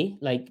early,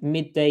 like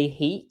midday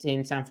heat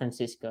in San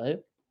Francisco.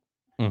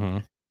 Mm-hmm.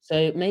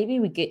 So maybe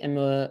we get him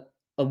a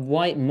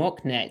white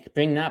mock neck.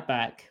 Bring that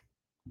back.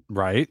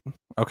 Right.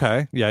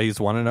 Okay. Yeah, he's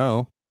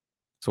 1-0.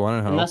 So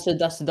 1-0. And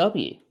that's a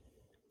W.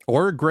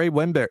 Or a gray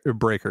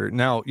windbreaker.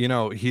 Now,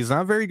 he's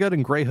not very good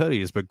in gray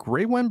hoodies, but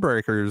gray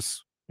windbreakers,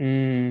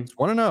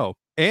 1-0.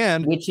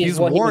 And which is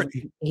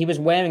he was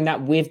wearing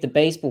that with the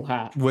baseball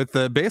hat. With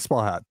the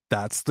baseball hat.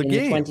 That's the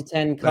game. The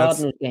 2010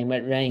 Cardinals game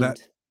where it rained.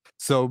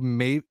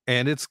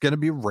 And it's going to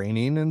be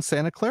raining in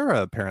Santa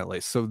Clara, apparently.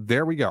 So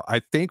there we go.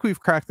 I think we've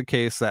cracked the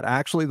case that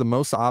actually the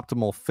most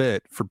optimal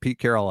fit for Pete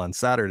Carroll on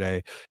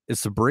Saturday is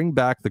to bring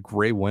back the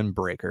gray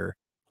windbreaker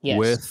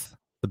with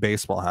the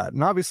baseball hat.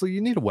 And obviously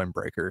you need a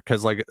windbreaker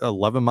because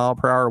 11 mile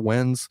per hour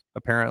winds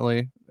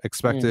apparently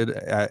expected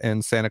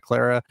in Santa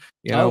Clara.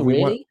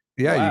 Really? Wow.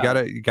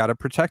 You gotta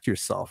protect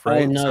yourself,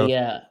 right? Oh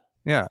no,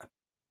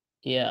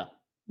 yeah.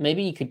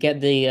 Maybe you could get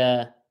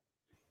the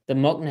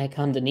mock neck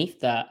underneath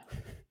that.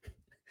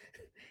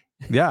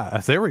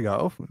 Yeah, there we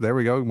go. We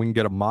can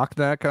get a mock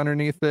neck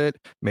underneath it.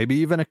 Maybe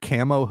even a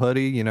camo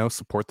hoodie.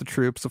 Support the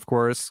troops, of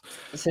course.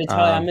 So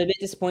Ty, I'm a bit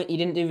disappointed you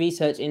didn't do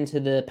research into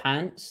the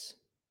pants.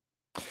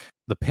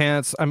 The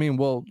pants,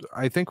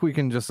 I think we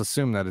can just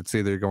assume that it's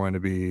either going to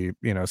be,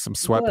 some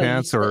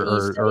sweatpants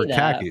or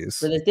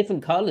khakis. But there's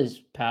different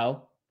colors,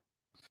 pal.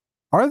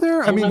 Are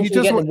there? Sometimes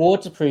you get the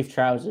waterproof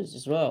trousers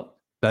as well.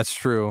 That's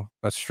true.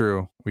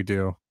 We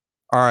do.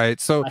 All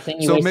right, so I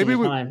think you wasted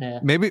your time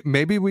here.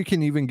 maybe we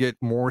can even get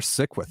more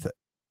sick with it.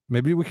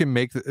 Maybe we can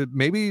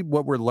maybe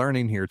what we're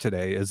learning here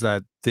today is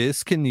that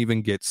this can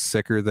even get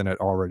sicker than it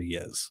already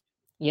is.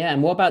 Yeah,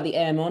 and what about the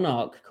Air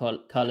Monarch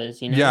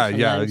colors? Some Yeah, of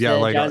them say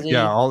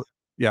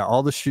jazzy.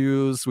 all the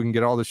shoes. We can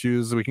get all the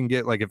shoes. We can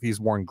get like if he's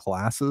worn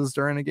glasses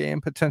during a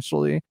game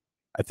potentially.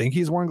 I think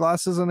he's worn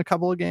glasses in a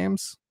couple of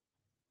games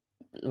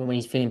when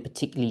he's feeling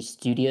particularly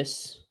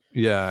studious.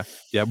 Yeah.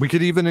 We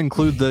could even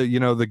include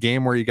the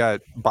game where he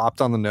got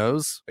bopped on the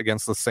nose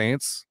against the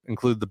Saints.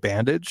 Include the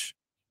bandage.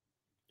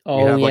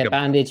 Oh yeah,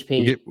 bandage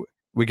P.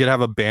 We could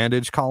have a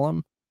bandage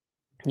column.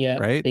 Yeah,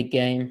 right. Big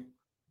game.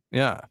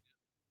 Yeah.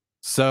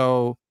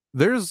 So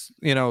there's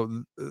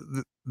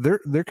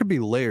there could be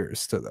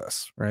layers to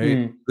this,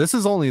 right? This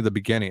is only the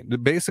beginning.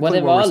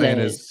 Basically, what we're saying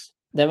is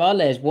there are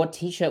layers. What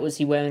t-shirt was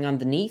he wearing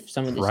underneath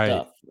some of this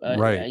stuff?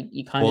 Right.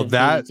 You kind of need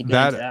to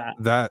go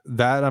into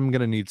that I'm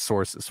gonna need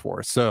sources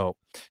for. So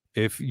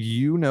if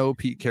you know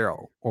Pete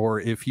Carroll, or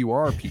if you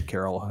are Pete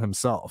Carroll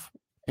himself,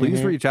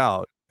 please reach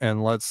out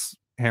and let's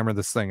hammer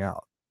this thing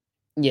out.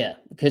 Yeah,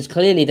 because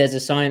clearly there's a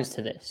science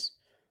to this.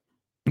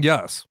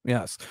 Yes.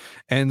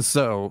 And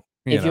so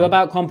if you're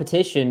about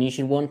competition, you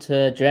should want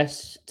to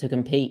dress to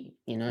compete.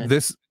 We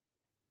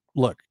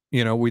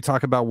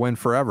talk about win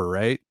forever,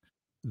 right?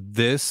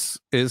 This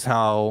is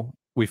how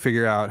we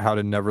figure out how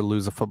to never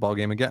lose a football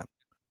game again.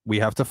 We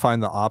have to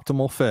find the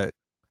optimal fit.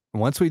 And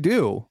once we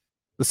do,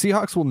 the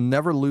Seahawks will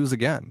never lose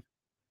again.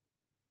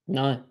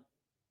 No.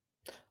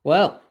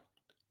 Well,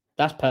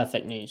 that's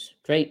perfect news.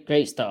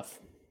 Great stuff.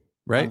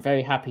 Right. I'm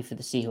very happy for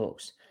the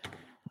Seahawks.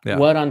 Yeah.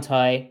 Word on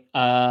tie.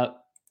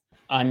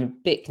 I'm a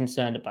bit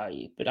concerned about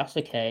you, but that's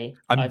okay.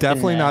 I'm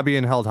definitely not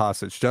being held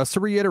hostage. Just to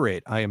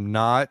reiterate, I am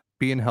not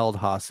being held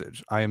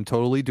hostage. I am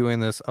totally doing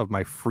this of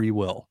my free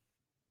will.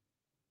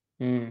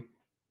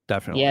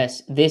 Definitely.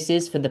 Yes, this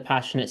is for the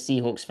passionate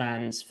Seahawks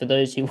fans, for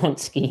those who want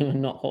scheme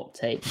and not hot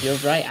takes. You're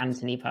right,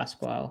 Anthony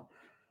Pasquale.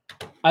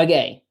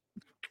 Okay.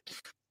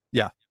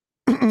 Yeah.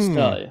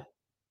 So,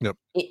 yep.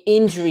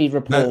 Injury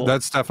report.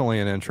 That's definitely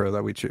an intro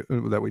that we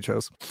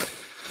chose.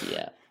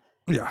 Yeah.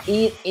 Yeah.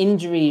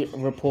 Injury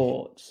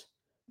reports.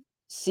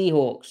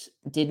 Seahawks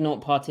did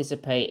not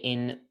participate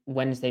in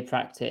Wednesday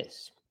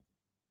practice.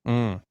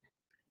 Can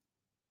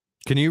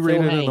you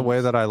read it in the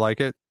way that I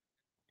like it?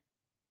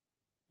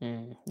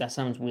 That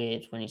sounds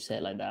weird when you say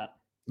it like that.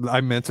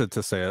 I meant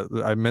to say it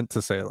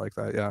like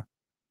that.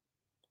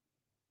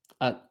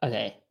 Yeah.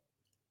 Okay.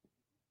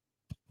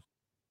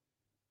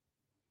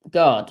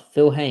 Guard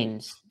Phil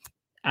Haynes,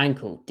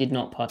 ankle, did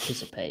not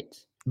participate.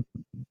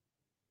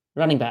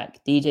 Running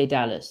back DJ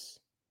Dallas,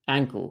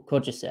 ankle,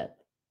 quadricep,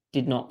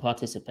 did not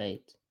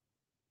participate.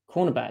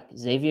 Cornerback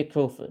Xavier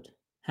Crawford,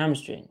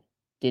 hamstring,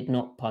 did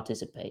not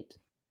participate.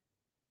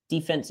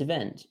 Defensive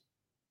end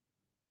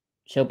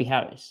Shelby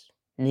Harris,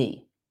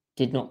 knee,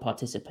 did not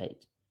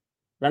participate.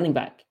 Running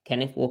back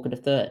Kenneth Walker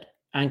III,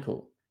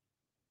 ankle,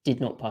 did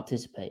not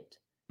participate.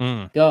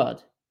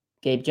 Guard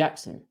Gabe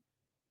Jackson,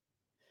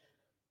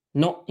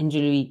 not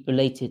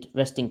injury-related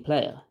resting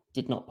player,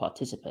 did not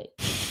participate.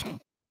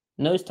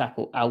 Nose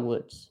tackle Al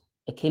Woods,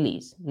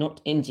 Achilles,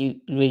 not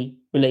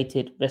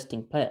injury-related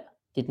resting player,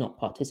 did not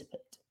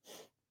participate.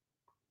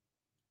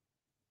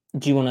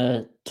 Do you want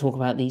to talk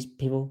about these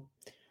people?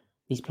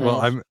 These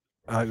players?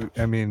 Well,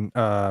 I mean,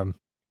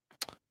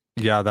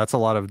 yeah, that's a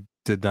lot of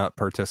did not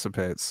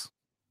participates.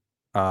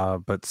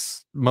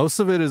 But most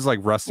of it is like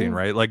resting,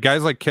 right? Like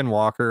guys like Ken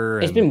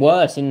Walker. It's been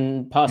worse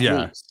in past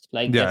weeks.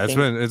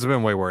 It's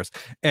been way worse.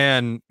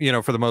 And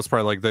for the most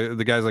part, like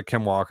the guys like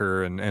Ken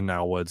Walker and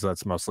now Woods,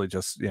 that's mostly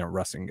just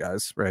resting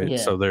guys, right? Yeah.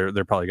 So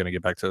they're probably going to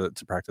get back to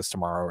practice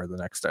tomorrow or the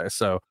next day.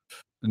 So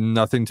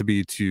nothing to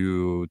be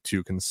too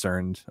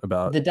concerned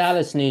about. The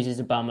Dallas news is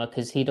a bummer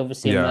because he'd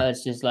obviously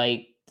emerged as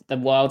like the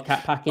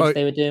Wildcat package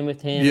they were doing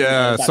with him.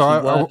 Yeah,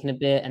 so working a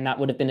bit, and that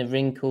would have been a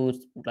wrinkle,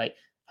 like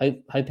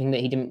hoping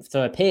that he didn't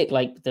throw a pick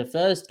like the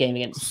first game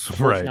against the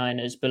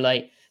 49ers, but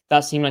like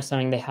that seemed like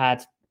something they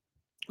had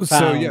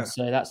found,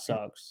 so that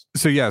sucks.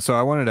 So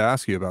I wanted to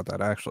ask you about that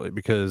actually,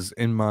 because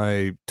in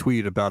my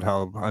tweet about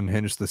how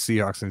unhinged the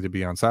Seahawks need to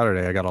be on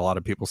Saturday, I got a lot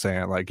of people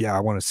saying like, yeah, I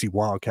want to see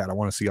Wildcat, I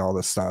want to see all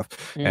this stuff.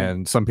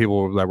 And some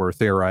people that were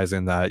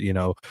theorizing that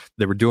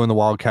they were doing the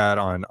Wildcat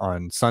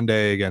on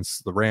Sunday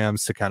against the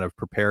Rams to kind of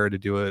prepare to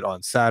do it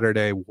on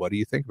Saturday. What do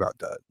you think about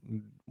that?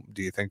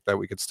 Do you think that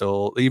we could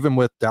still, even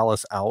with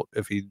Dallas out,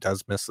 if he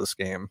does miss this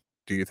game,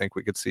 do you think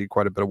we could see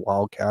quite a bit of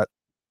Wildcat?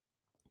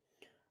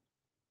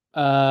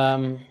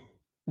 Well,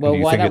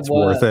 why that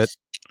worth it?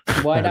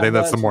 Why that I think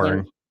that's the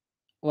more.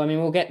 Well, I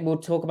mean, we'll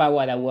talk about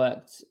why that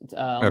worked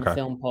on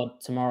Film Pod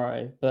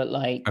tomorrow. But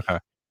like,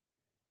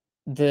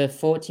 the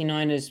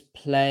 49ers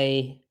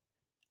play,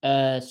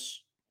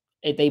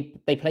 they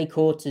play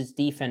quarters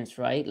defense,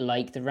 right?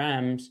 Like the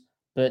Rams,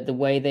 but the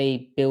way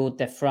they build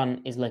their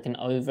front is like an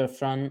over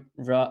front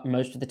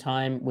most of the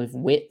time with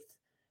width,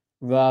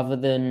 rather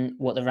than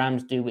what the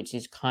Rams do, which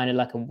is kind of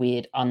like a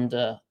weird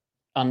under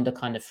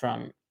kind of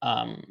front.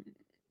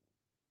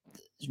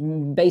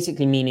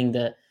 Basically meaning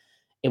that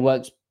it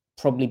works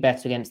probably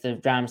better against the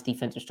Rams'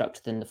 defensive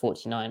structure than the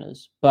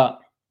 49ers. But,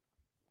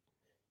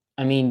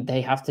 I mean,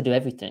 they have to do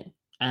everything.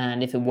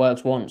 And if it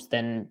works once,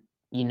 then,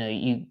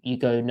 you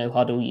go no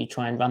huddle, you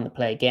try and run the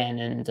play again,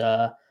 and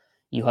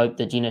you hope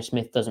that Geno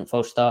Smith doesn't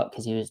false start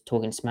because he was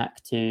talking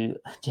smack to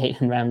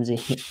Jalen Ramsey.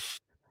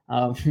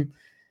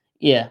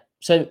 Yeah,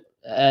 so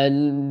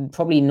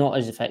probably not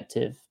as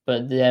effective,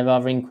 but there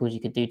are wrinkles you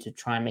could do to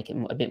try and make it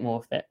a bit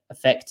more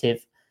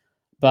effective.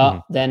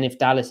 But then if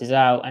Dallas is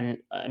out, and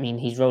I mean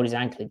he's rolled his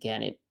ankle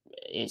again,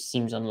 it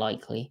seems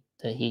unlikely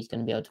that he's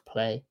going to be able to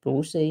play. But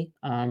we'll see.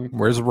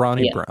 Where's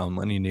Ronnie Brown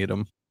when you need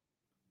him?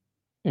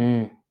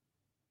 We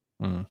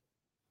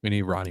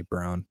need Ronnie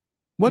Brown.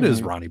 What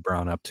is Ronnie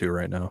Brown up to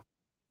right now?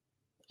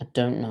 I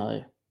don't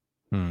know.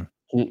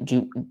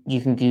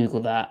 You can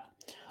Google that.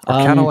 Or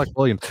Cadillac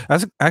Williams.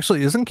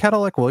 Isn't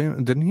Cadillac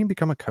Williams? Didn't he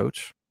become a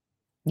coach?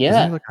 Yeah,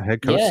 isn't he like a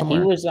head coach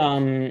somewhere?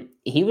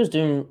 He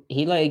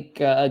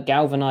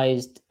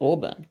galvanized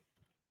Auburn.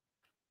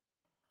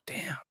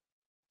 Damn,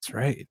 that's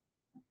right.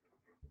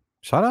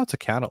 Shout out to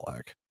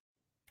Cadillac.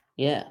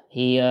 Yeah,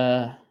 he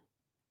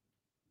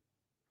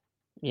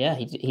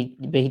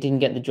didn't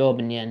get the job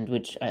in the end,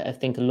 which I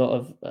think a lot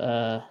of.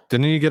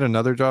 Didn't he get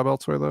another job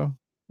elsewhere though?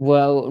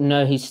 Well,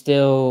 no, he's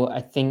still.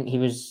 I think he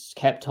was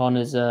kept on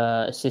as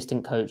a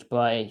assistant coach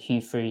by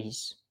Hugh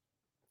Freeze.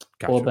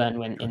 Gotcha. Auburn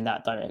went in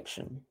that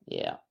direction.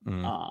 Yeah.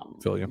 I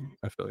feel you.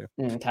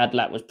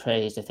 Cadillac was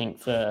praised, I think,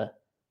 for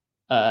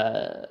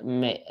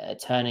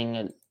turning.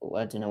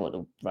 I don't know what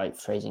the right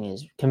phrasing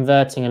is.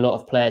 Converting a lot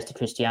of players to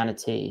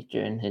Christianity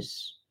during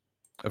his.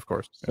 Of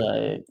course.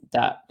 So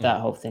that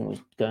whole thing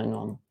was going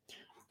on.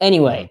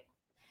 Anyway.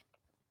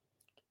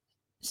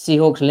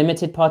 Seahawks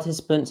limited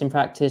participants in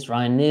practice.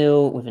 Ryan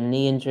Neal with a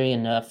knee injury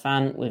and Noah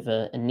Fant with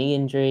a knee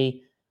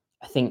injury.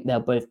 I think they'll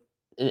both.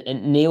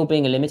 Neal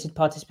being a limited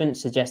participant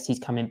suggests he's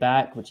coming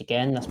back, which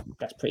again,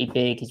 that's pretty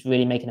big. He's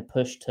really making a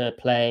push to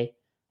play.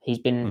 He's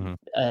been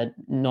a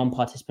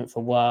non-participant for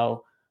a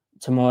while.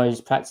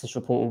 Tomorrow's practice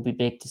report will be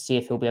big to see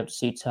if he'll be able to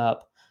suit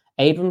up.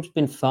 Abram's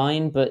been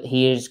fine, but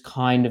he is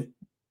kind of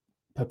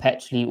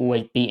perpetually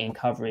always beating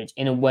coverage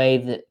in a way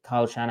that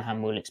Kyle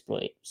Shanahan will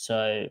exploit.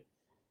 So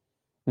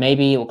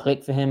maybe it'll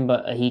click for him,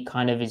 but he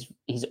kind of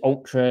he's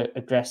ultra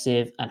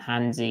aggressive and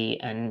handsy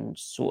and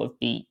sort of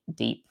beat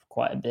deep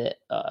quite a bit.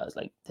 It's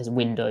like there's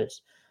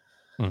windows.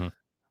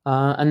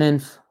 And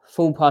then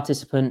full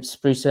participants: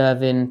 Bruce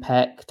Irvin,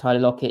 Peck, Tyler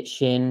Lockett,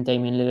 shin,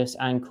 Damian Lewis,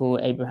 ankle,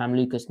 Abraham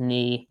Lucas,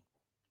 knee,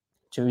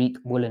 Tariq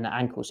Woolen at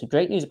ankle. So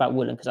great news about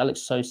Woolen because that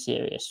looks so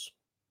serious.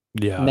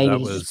 Yeah, maybe that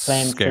he's was just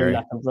playing scary. through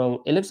like a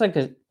roll. It looks like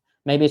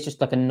maybe it's just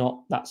like a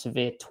not that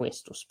severe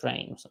twist or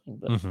sprain or something.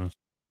 But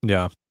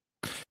yeah,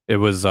 it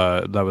was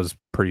that was a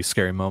pretty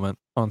scary moment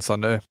on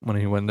Sunday when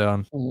he went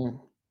down.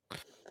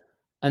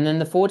 And then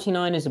the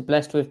 49ers are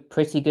blessed with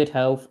pretty good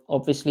health.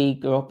 Obviously,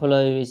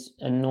 Garoppolo is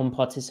a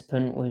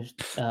non-participant. With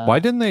why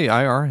didn't they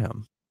IR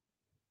him?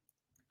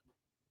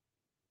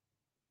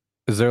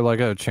 Is there like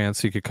a chance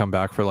he could come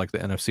back for like the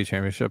NFC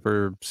Championship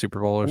or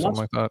Super Bowl or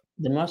something like that?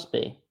 There must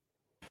be.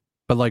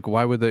 But like,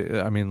 why would they?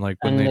 I mean, like,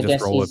 wouldn't they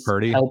just roll with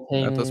Purdy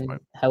at this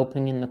point?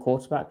 Helping in the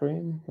quarterback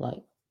room,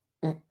 like.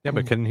 Yeah,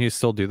 but couldn't he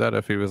still do that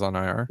if he was on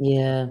IR?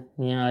 Yeah,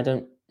 I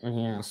don't.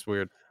 Yeah, that's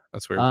weird.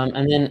 That's weird.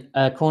 And then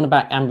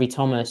cornerback Ambry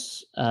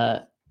Thomas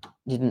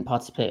didn't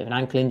participate with an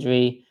ankle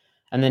injury,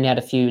 and then he had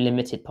a few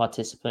limited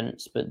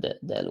participants, but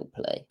they'll all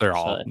play. They're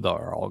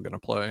all going to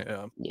play.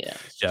 Yeah.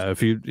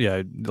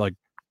 Yeah. Like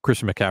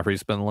Christian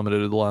McCaffrey's been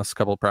limited the last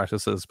couple of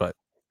practices, but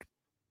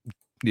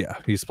yeah,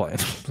 he's playing.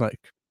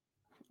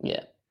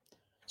 Yeah.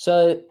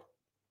 So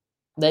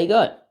there you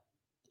go.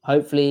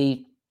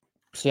 Hopefully,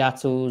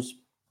 Seattle's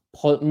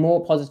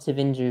more positive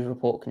injury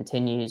report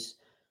continues.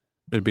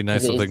 It'd be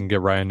nice if they can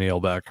get Ryan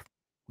Neal back.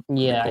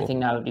 Yeah, cool. I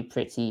think that would be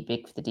pretty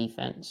big for the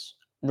defense.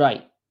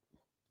 Right.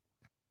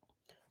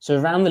 So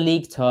around the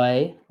league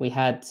tie, we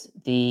had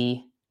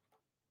the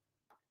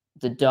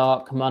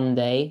dark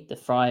Monday, the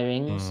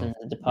firings and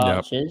the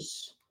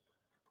departures.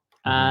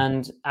 Yep.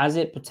 And as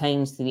it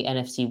pertains to the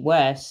NFC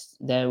West,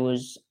 there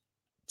was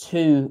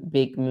 2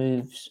 big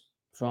moves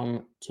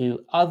from 2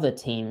 other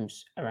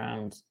teams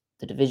around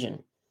the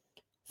division.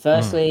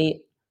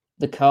 Firstly,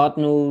 the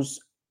Cardinals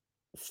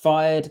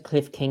fired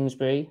Cliff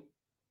Kingsbury,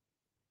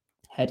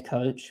 head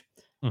coach,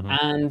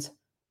 and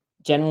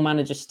general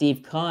manager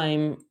Steve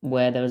Keim,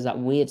 where there was that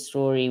weird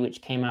story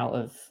which came out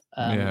of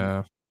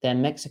their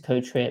Mexico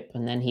trip,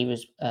 and then he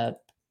was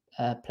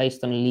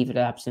placed on a leave of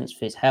absence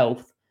for his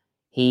health.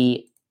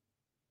 He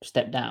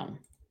stepped down.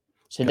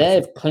 So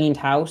they've cleaned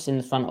house in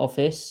the front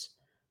office,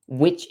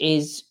 which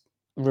is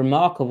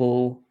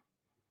remarkable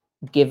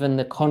given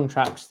the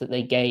contracts that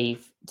they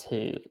gave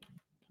to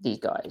these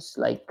guys.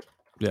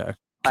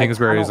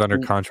 Kingsbury is under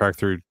contract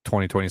through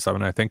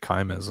 2027. I think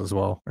Keim is as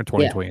well, or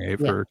 2028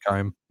 for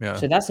Keim. Yeah.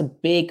 So that's a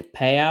big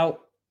payout.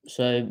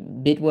 So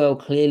Bidwell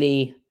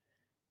clearly,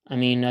 I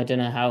mean, I don't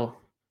know how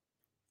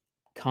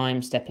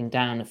Keim stepping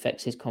down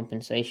affects his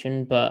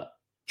compensation, but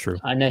true.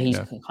 I know he's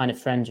kind of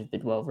friends with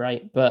Bidwell,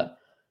 right? But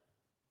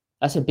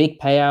that's a big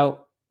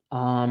payout.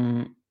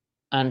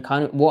 And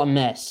kind of what a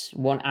mess,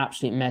 what an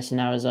absolute mess in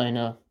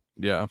Arizona.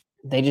 Yeah.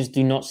 They just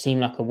do not seem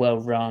like a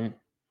well-run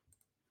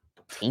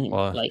team.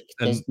 Well, Like,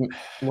 and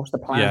what's the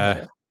plan yeah.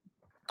 here?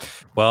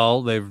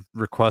 Well, they've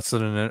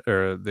requested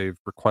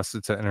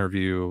to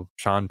interview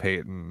Sean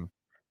Payton,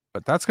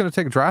 but that's going to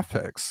take draft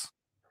picks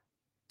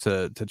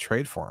to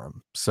trade for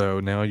him. So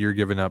now you're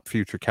giving up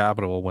future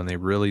capital when they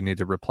really need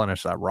to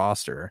replenish that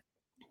roster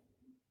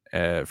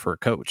for a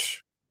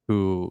coach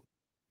who,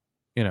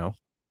 you know,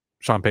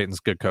 Sean Payton's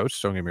a good coach,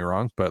 don't get me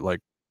wrong, but like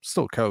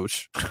still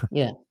coach.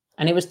 Yeah.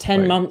 And it was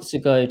 10 months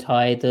ago,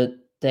 Ty, that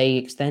they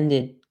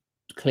extended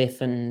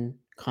Cliff and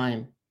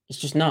Keim. It's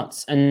just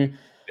nuts. And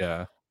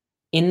yeah,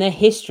 in their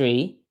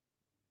history,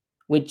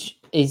 which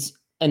is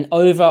an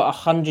over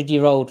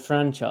 100-year-old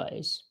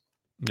franchise,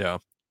 yeah,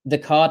 the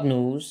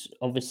Cardinals,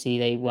 obviously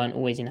they weren't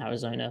always in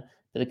Arizona,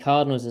 but the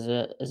Cardinals as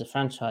a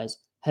franchise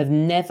have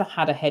never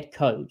had a head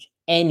coach,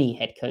 any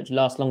head coach,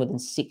 last longer than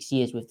 6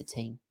 years with the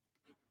team.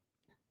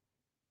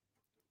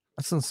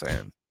 that's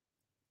insane.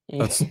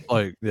 That's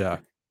like, yeah.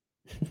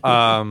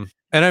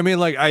 And I mean,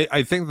 like,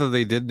 I think that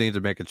they did need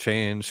to make a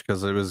change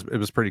because it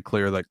was pretty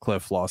clear that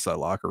Cliff lost that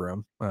locker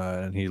room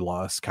and he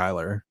lost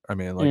Kyler. I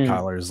mean, like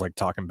Kyler is like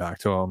talking back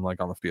to him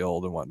like on the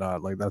field and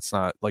whatnot. Like that's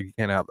not like you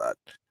can't have that.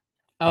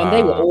 Oh, and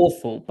they were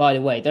awful, by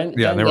the way. Don't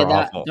get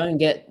that. Awful.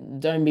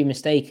 Don't be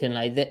mistaken.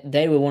 Like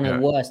they were one of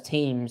the worst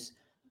teams.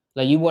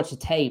 Like you watch the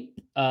tape,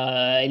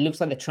 it looks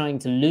like they're trying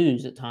to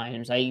lose at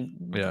times. Like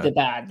they're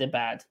bad. They're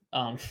bad.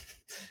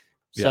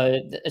 So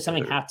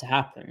something had to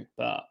happen,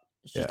 but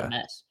it's just a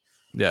mess.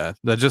 Yeah,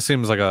 that just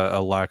seems like a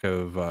lack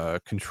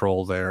of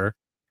control there,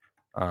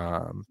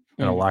 and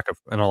a lack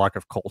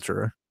of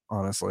culture,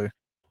 honestly.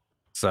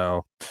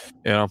 So,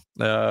 you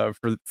know,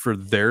 for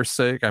their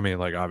sake, I mean,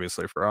 like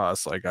obviously for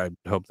us, like I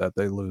hope that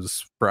they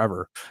lose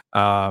forever.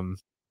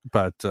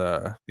 But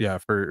yeah,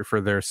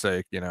 for their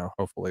sake, you know,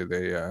 hopefully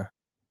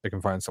they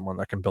can find someone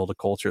that can build a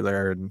culture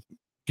there and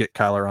get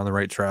Kyler on the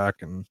right track,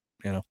 and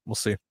you know, we'll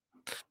see.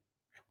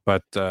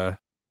 But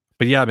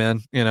yeah, man,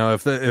 you know,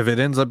 if it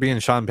ends up being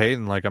Sean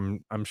Payton, like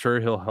I'm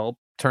sure he'll help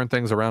turn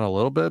things around a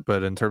little bit.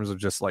 But in terms of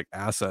just like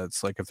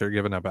assets, like if they're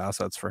giving up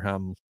assets for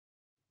him,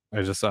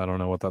 I don't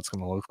know what that's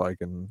going to look like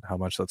and how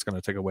much that's going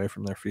to take away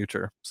from their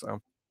future. So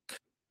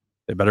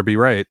they better be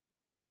right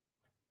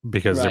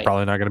because they're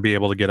probably not going to be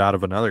able to get out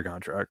of another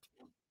contract.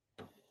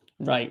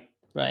 Right.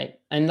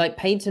 And like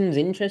Payton's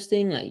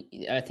interesting. Like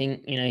I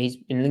think, you know, he's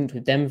been linked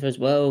with Denver as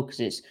well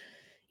because it's,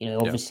 you know,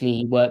 obviously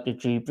he worked with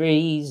Drew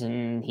Brees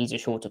and he's a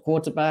shorter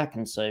quarterback.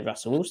 And so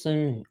Russell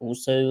Wilson,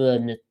 also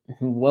a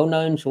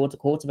well-known shorter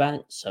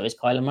quarterback. So is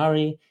Kyler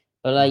Murray.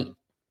 But like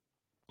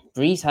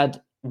Brees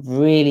had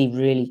really,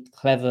 really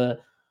clever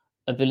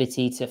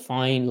ability to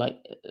find, like,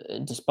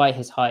 despite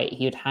his height,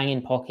 he would hang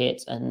in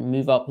pockets and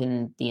move up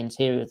in the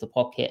interior of the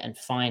pocket and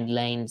find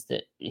lanes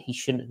that he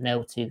shouldn't have been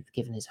able to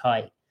given his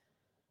height.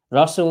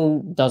 Russell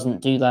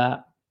doesn't do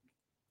that.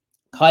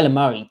 Kyler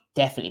Murray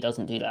definitely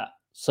doesn't do that.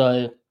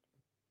 So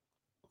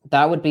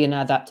that would be an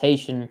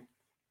adaptation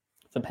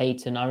for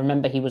Payton. I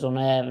remember he was on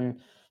air and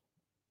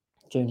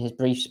during his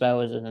brief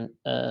spell as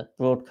a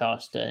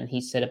broadcaster, and he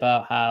said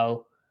about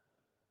how,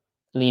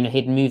 you know,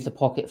 he'd move the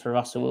pocket for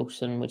Russell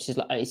Wilson, which is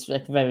like, it's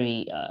like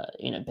very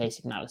you know,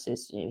 basic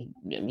analysis. I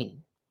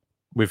mean,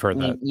 we've heard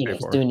that. You know,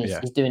 before.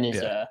 he's doing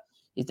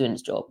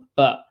his job.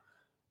 But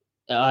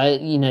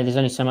you know, there's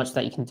only so much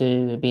that you can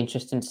do. It'd be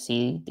interesting to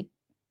see.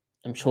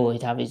 I'm sure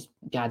he'd have his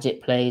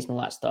gadget plays and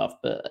all that stuff.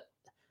 But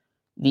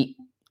the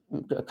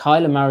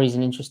Kyler Murray's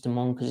an interesting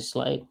one because it's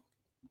like,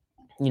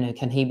 you know,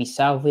 can he be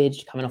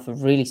salvaged coming off a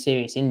really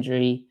serious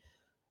injury?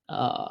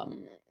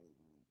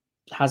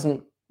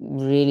 Hasn't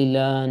really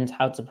learned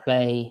how to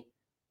play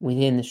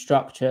within the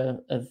structure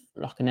of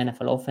like an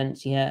NFL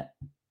offense yet.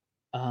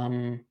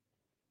 Yeah,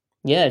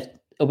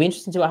 it'll be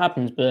interesting to see what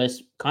happens, but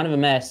it's kind of a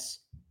mess.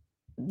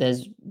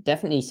 There's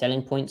definitely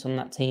selling points on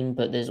that team,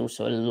 but there's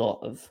also a lot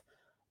of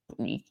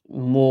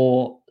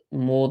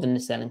more than the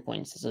selling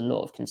points. There's a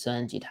lot of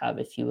concerns you'd have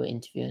if you were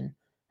interviewing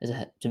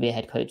to be a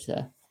head coach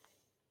there.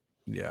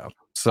 Yeah.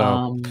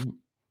 So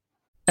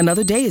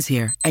another day is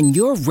here and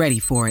you're ready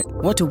for it.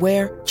 What to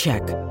wear?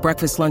 Check.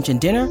 Breakfast, lunch,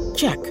 and dinner?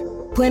 Check.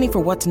 Planning for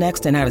what's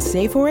next and how to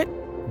save for it?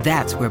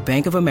 That's where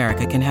Bank of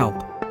America can help.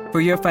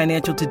 For your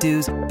financial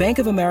to-dos, Bank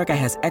of America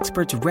has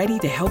experts ready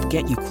to help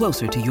get you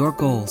closer to your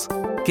goals.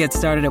 Get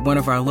started at one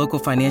of our local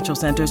financial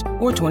centers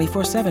or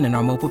 24/7 in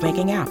our mobile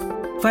banking app.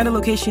 Find a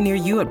location near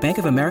you at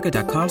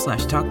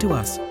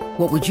bankofamerica.com/talktous.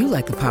 What would you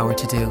like the power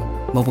to do?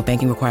 Mobile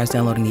banking requires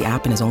downloading the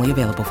app and is only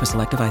available for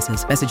select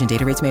devices. Message and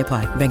data rates may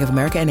apply. Bank of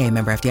America N.A.,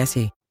 member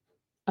FDIC.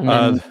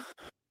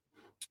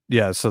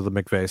 Yeah, so the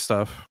McVay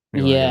stuff.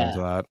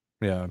 Yeah.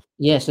 That.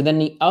 Yeah, so then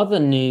the other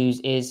news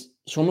is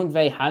Sean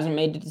McVay hasn't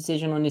made a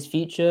decision on his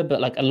future,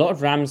 but like a lot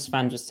of Rams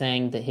fans were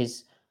saying that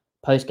his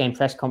post-game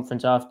press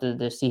conference after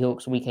the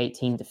Seahawks Week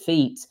 18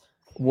 defeat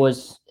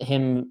was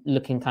him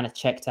looking kind of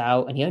checked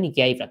out, and he only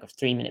gave like a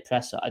 3-minute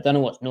presser. I don't know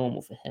what's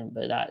normal for him,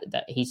 but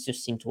that he's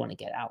just seemed to want to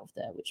get out of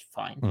there, which is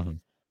fine.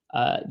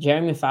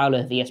 Jeremy Fowler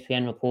of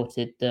ESPN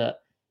reported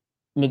that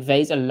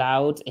McVay's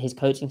allowed his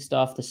coaching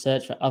staff to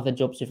search for other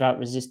jobs without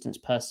resistance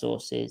per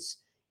sources,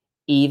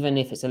 even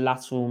if it's a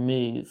lateral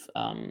move.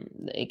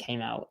 It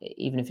came out,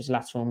 even if it's a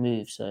lateral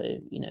move. So,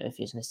 if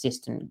he's an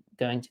assistant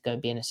going to go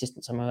be an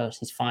assistant somewhere else,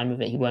 he's fine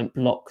with it. He won't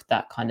block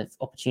that kind of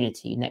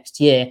opportunity next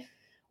year,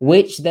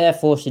 which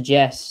therefore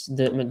suggests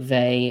that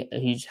McVay,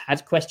 who's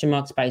had question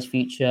marks about his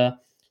future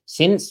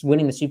since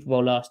winning the Super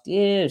Bowl last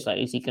year, it's like,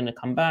 is he going to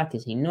come back?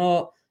 Is he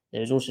not?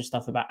 There's also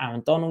stuff about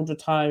Aaron Donald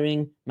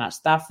retiring, Matt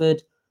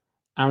Stafford.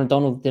 Aaron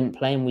Donald didn't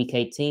play in Week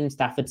 18.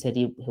 Stafford said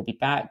he'll be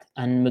back.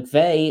 And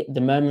McVay, the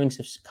murmurings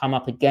have come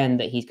up again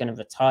that he's going to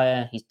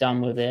retire. He's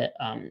done with it.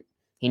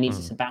 He needs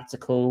a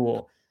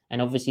sabbatical.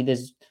 And obviously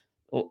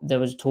there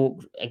was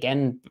talk,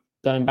 again,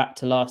 going back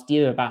to last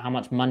year, about how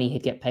much money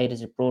he'd get paid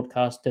as a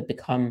broadcaster,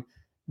 become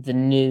the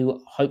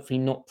new, hopefully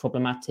not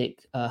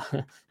problematic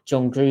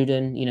John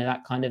Gruden,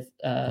 that kind of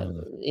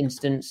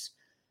instance.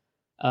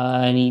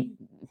 And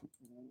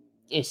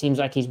it seems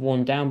like he's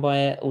worn down by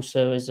it.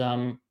 Also, as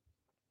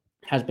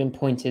has been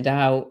pointed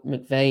out,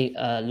 McVay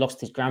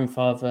lost his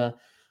grandfather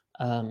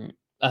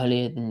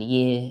earlier in the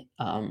year,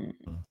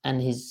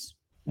 and his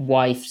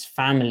wife's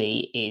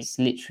family is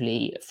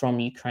literally from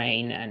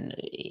Ukraine and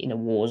in a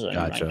war zone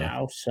right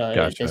now.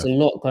 So there's a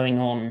lot going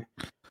on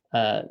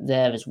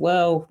there as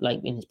well, like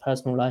in his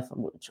personal life,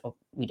 which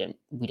we don't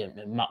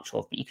know much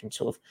of, but you can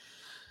sort of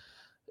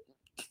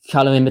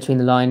color in between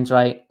the lines,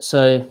 right?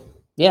 So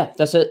yeah,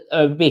 that's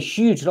be a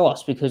huge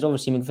loss, because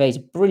obviously McVay's a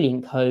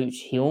brilliant coach.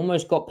 He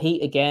almost got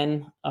Pete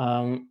again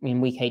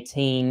in Week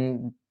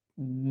 18.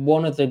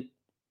 One of the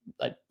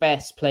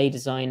best play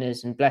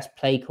designers and best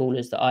play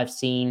callers that I've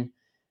seen,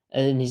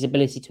 and his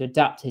ability to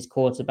adapt his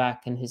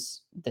quarterback and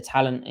the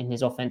talent in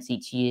his offense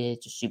each year,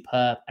 just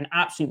superb. An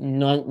absolute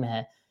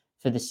nightmare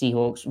for the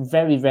Seahawks.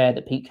 Very rare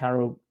that Pete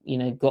Carroll,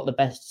 got the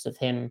best of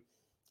him,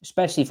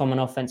 especially from an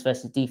offense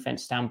versus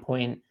defense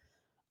standpoint.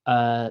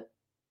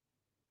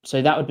 So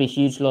that would be a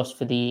huge loss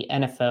for the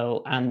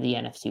NFL and the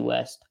NFC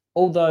West.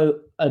 Although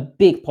a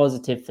big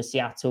positive for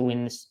Seattle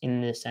in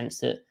the sense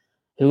that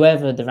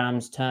whoever the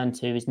Rams turn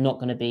to is not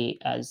going to be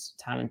as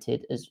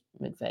talented as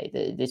McVay.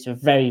 It's a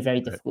very,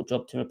 very difficult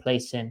job to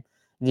replace him.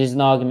 There's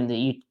an argument that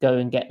you'd go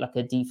and get like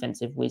a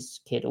defensive whiz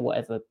kid or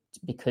whatever,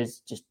 because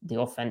just the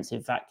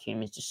offensive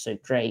vacuum is just so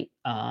great.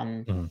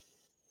 And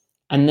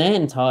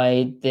then,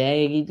 Ty,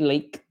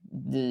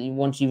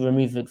 once you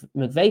remove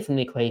McVay from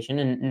the equation,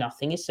 and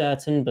nothing is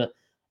certain, but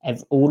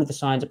all of the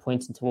signs are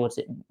pointing towards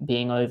it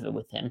being over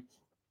with him,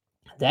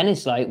 then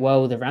it's like,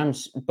 well, the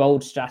Rams'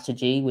 bold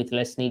strategy with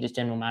Les Snead as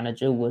general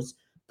manager was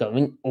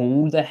going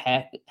all the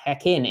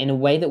heck in a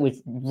way that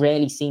we've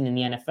rarely seen in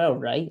the NFL,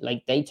 right?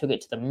 Like, they took it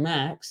to the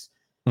max.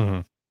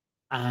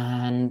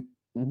 And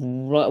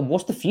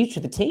what's the future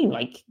of the team?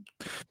 Like,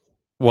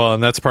 well,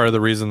 and that's part of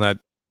the reason that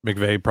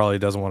McVay probably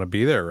doesn't want to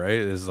be there, right?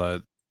 Is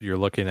that you're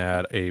looking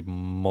at a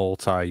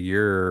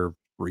multi-year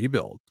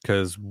rebuild,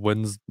 because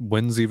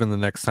when's even the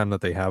next time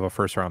that they have a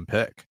first round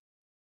pick?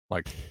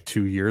 Like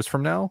 2 years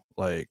from now?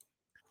 Like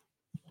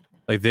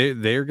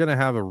they're going to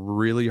have a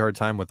really hard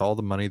time with all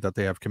the money that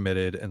they have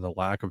committed and the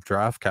lack of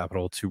draft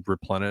capital to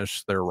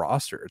replenish their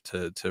roster,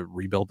 to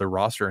rebuild their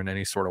roster in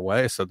any sort of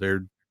way. So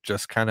they're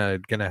just kind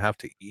of going to have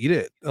to eat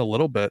it a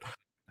little bit.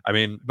 I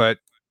mean, but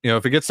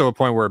if it gets to a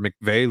point where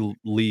McVay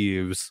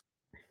leaves,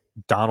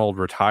 Donald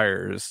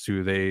retires,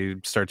 do they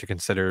start to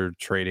consider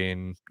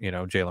trading,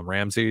 Jalen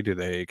Ramsey? Do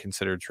they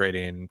consider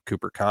trading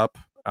Cooper Kupp?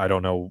 I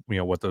don't know,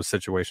 what those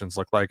situations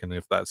look like and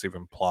if that's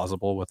even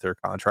plausible with their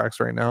contracts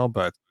right now.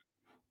 But,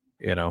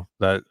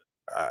 that,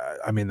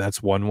 I mean,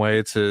 that's one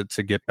way to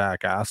get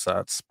back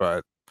assets.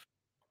 But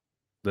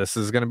this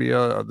is going to be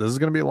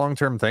a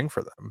long-term thing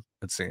for them,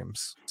 it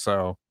seems.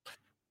 So,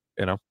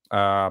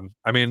 I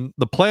mean,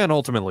 the plan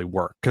ultimately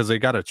worked because they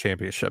got a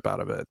championship out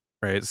of it,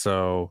 right?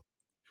 So,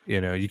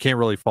 you can't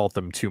really fault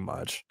them too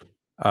much.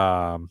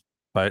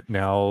 But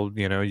now,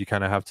 you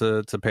kind of have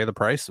to pay the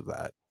price of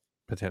that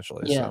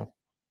potentially. Yeah. So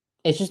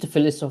it's just a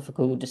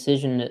philosophical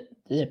decision that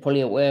they're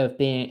probably aware of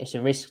it's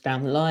a risk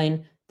down the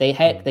line. They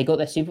got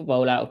their Super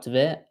Bowl out of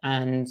it,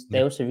 and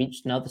they also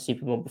reached another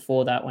Super Bowl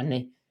before that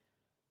when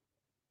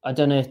I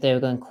don't know if they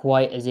were going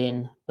quite as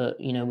in, but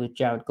with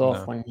Jared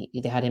Goff when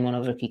they had him on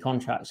a rookie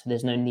contract, so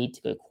there's no need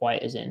to go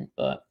quite as in.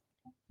 But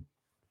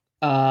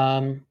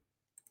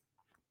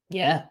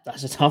yeah,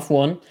 that's a tough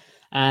one,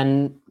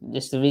 and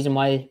it's the reason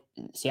why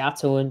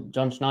Seattle and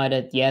John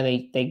Schneider,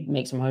 they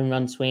make some home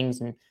run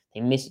swings and they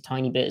miss a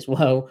tiny bit as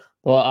well,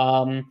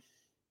 but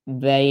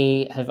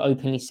they have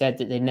openly said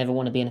that they never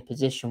want to be in a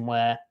position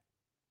where,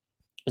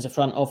 as a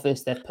front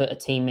office, they've put a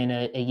team in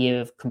a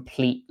year of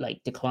complete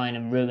decline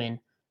and ruin,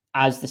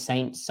 as the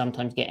Saints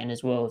sometimes get in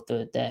as well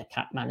with their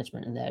cap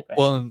management and their aggression.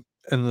 Well,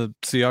 and the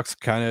Seahawks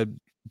kind of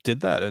did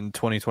that in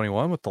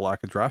 2021 with the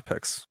lack of draft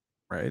picks,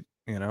 right?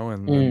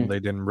 And they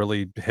didn't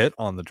really hit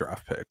on the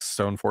draft picks.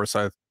 Stone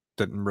Forsythe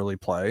didn't really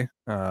play.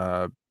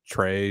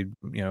 Trey,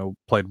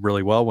 played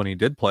really well when he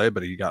did play,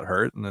 but he got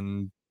hurt, and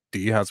then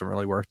D hasn't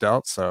really worked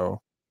out. So,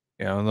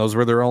 and those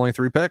were their only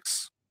 3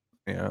 picks.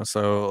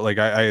 So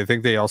I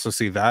think they also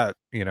see that,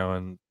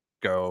 and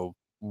go,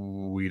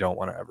 we don't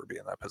want to ever be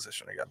in that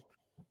position again.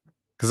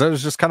 Because that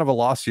was just kind of a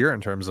lost year in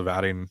terms of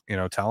adding,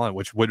 talent,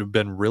 which would have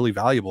been really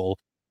valuable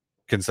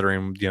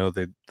considering,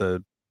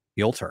 the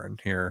heel turn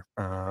here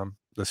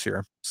this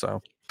year.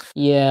 So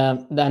yeah,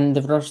 then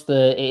the roster,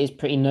 it is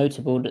pretty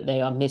notable that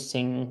they are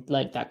missing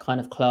like that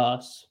kind of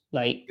class.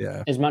 Like,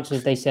 yeah, as much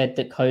as they said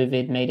that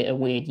COVID made it a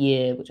weird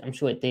year, which I'm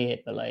sure it did,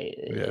 but like,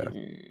 yeah,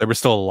 there were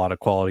still a lot of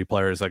quality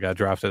players that got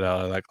drafted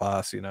out of that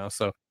class,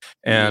 So,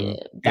 and yeah,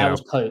 that was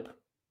Cope.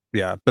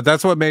 Yeah, but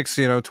that's what makes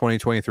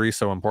 2023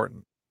 so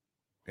important.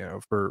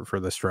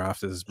 For this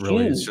draft is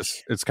really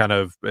it's kind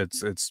of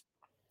it's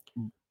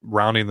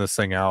rounding this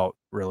thing out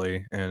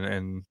really,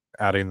 and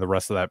adding the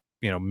rest of that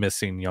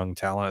missing young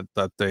talent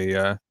that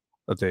they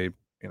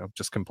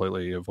just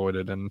completely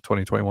avoided in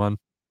 2021.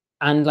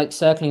 And like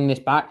circling this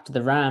back to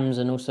the Rams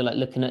and also like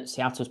looking at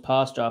Seattle's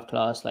past draft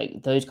class,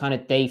 like those kind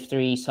of day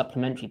 3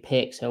 supplementary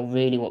picks are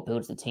really what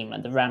builds the team.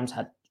 Like the Rams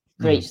had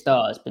great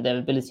stars, but their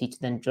ability to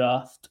then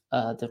draft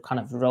the kind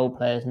of role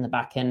players in the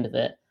back end of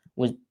it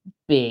was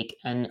big.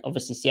 And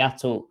obviously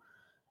Seattle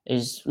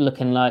is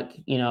looking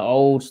like,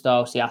 old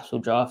style Seattle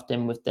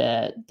drafting with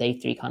their day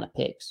 3 kind of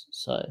picks.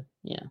 So,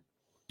 yeah.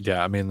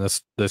 Yeah, I mean,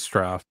 this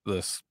draft,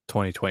 this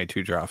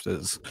 2022 draft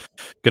is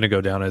going to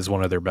go down as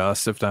one of their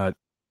best, if not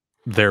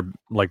they're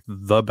like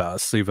the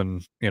best,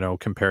 even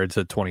compared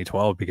to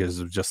 2012 because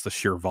of just the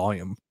sheer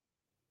volume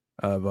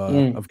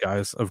of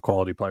guys, of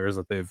quality players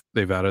that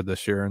they've added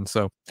this year. And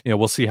so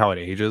we'll see how it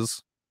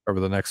ages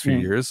over the next few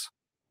years.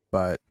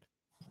 But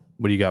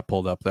what do you got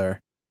pulled up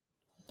there?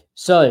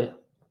 So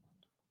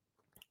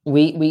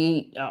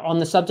we on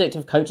the subject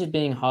of coaches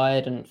being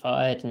hired and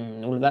fired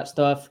and all of that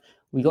stuff,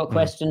 we got a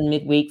question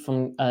midweek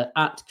from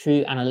at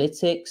Crew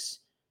Analytics,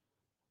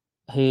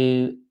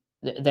 who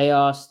they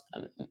asked,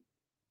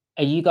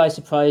 are you guys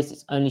surprised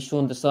it's only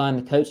Sean Desai and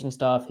the coaching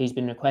staff who's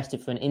been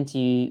requested for an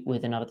interview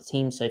with another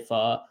team so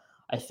far?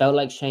 I felt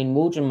like Shane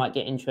Waldron might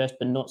get interest,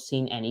 but not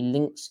seen any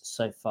links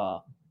so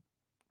far.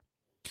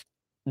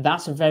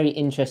 That's a very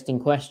interesting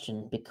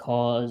question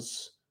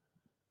because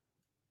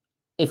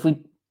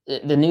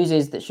the news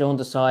is that Sean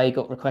Desai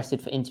got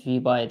requested for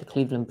interview by the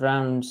Cleveland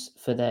Browns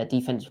for their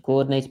defensive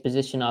coordinator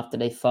position after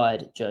they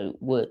fired Joe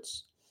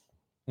Woods.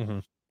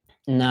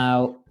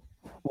 Now,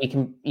 you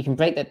can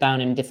break that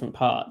down in different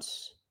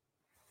parts,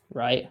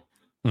 right?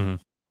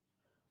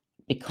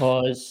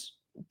 Because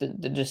the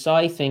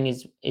Desai thing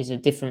is a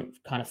different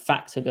kind of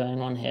factor going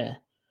on here.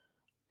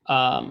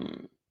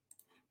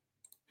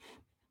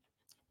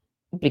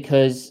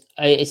 Because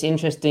it's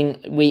interesting.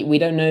 We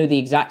don't know the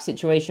exact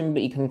situation,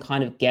 but you can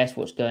kind of guess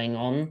what's going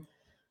on.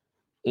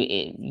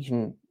 You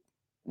can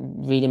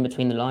read in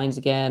between the lines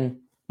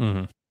again.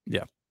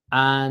 Yeah.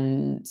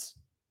 And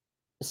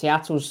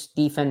Seattle's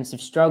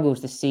defensive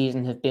struggles this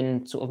season have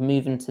been sort of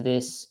moving to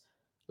this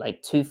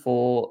like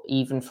 2-4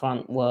 even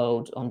front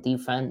world on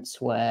defense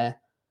where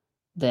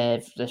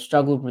they've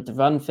struggled with the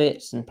run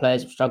fits and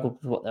players have struggled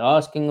with what they're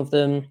asking of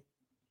them.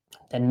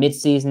 Then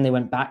mid-season, they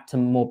went back to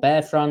more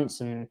bare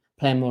fronts and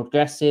playing more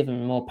aggressive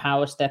and more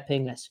power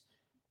stepping, less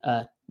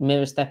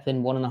mirror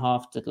stepping,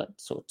 1.5 to like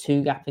sort of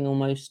 2 gapping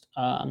almost.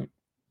 And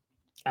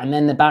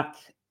then they're back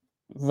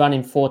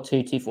running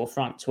 4-2, 2-4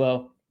 fronts.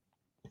 Well,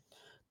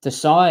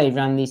 Desai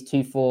ran these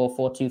 2-4,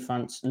 4-2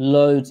 fronts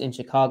loads in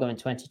Chicago in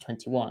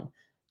 2021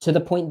 to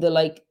the point that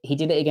like he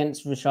did it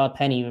against Rashad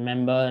Penny,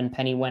 remember? And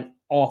Penny went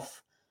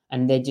off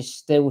and they just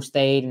still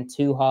stayed in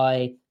 2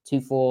 high,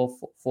 2-4,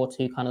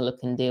 4-2 kind of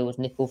looking deal with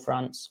nickel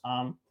fronts.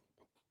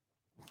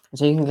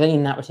 So you can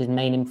glean that was his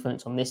main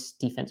influence on this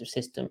defensive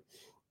system.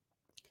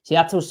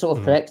 Seattle's sort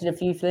of corrected a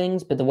few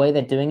things, but the way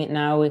they're doing it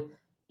now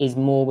is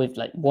more with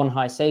like 1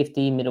 high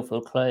safety, middle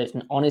field close.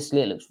 And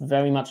honestly, it looks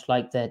very much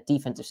like their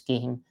defensive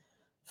scheme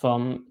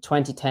from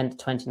 2010 to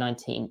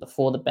 2019,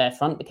 before the bare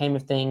front became a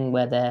thing,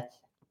 where they're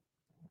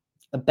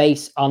a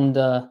base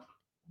under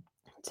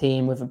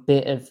team with a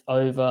bit of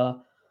over.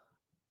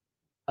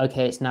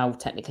 Okay, it's now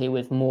technically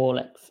with more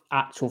like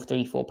actual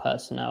 3-4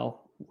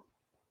 personnel,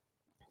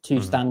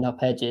 2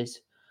 stand-up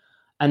edges.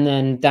 And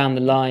then down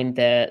the line,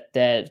 they're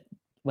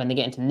when they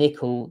get into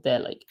nickel, they're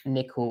like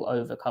nickel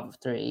over cover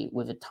 3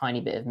 with a tiny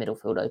bit of middle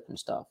field open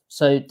stuff.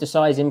 So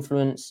Desai's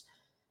influence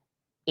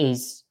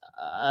is,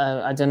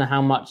 I don't know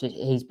how much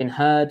he's been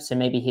heard, so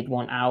maybe he'd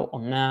want out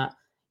on that.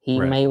 He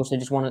may also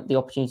just want the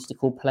opportunity to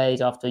call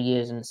plays after a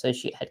year as an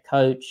associate head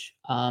coach.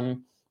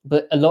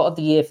 But a lot of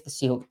the year for the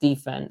Seahawks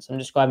defense, I'm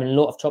describing a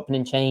lot of chopping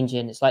and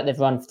changing. It's like they've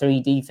run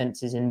 3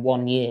 defenses in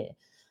 1 year.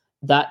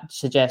 That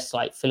suggests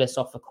like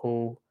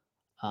philosophical,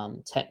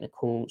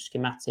 technical,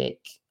 schematic,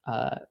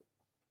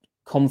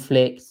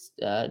 conflict,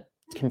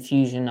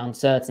 confusion,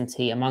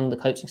 uncertainty among the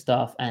coaching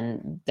staff,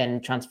 and then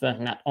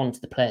transferring that onto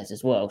the players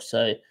as well.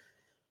 So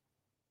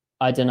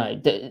I don't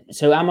know.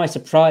 So am I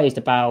surprised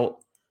about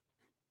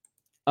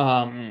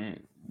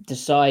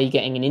Desai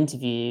getting an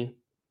interview?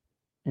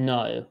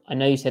 No. I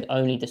know you said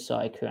only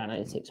Desai, Crew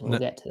Analytics, and we'll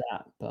get to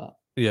that. But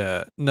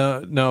Yeah,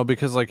 no,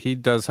 because like he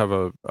does have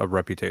a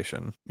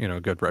reputation,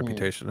 good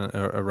reputation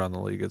around the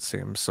league, it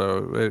seems.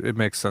 So it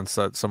makes sense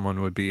that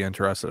someone would be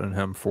interested in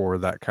him for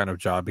that kind of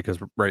job because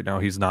right now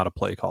he's not a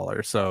play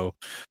caller. So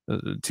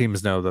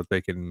teams know that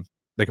they can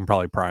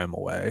probably pry him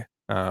away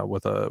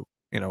with a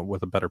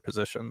better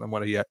position than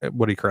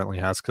what he currently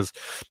has. Because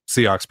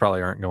Seahawks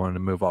probably aren't going to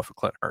move off of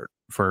Clint Hurt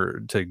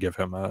to give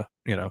him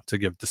to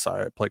give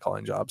Desai a play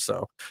calling job.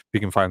 So if he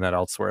can find that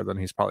elsewhere, then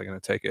he's probably going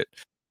to take it.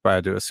 If I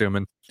had to assume.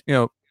 And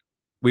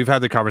we've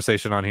had the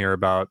conversation on here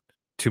about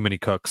too many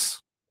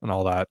cooks and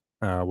all that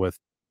with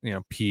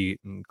Pete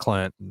and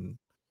Clint and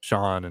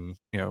Sean and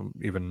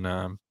even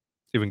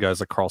guys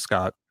like Carl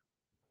Scott.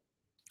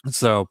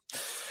 So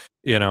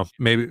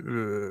maybe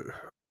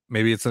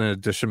it's an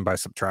addition by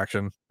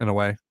subtraction in a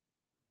way,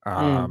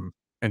 and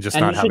just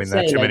And not you should having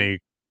that say, too like, many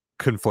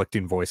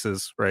conflicting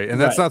voices, right?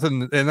 And right.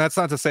 that's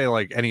not to say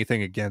like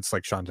anything against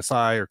like Sean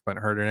Desai or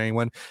Clint Hurt or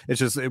anyone. It's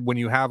just when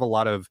you have a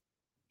lot of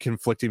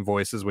conflicting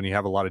voices, when you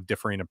have a lot of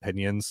differing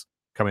opinions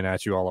coming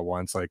at you all at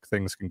once, like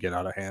things can get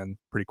out of hand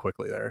pretty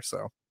quickly there.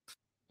 So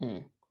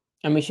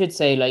And we should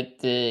say, like,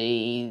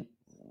 they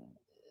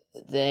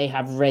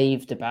have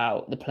raved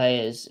about the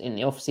players in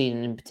the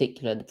offseason, in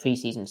particular the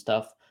preseason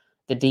stuff.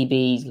 The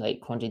DBs,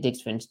 like Quandre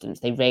Diggs, for instance,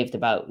 they raved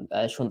about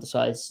Sean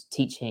Desai's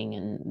teaching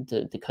and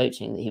the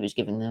coaching that he was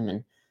giving them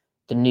and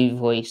the new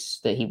voice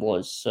that he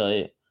was.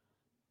 So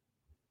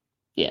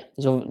yeah,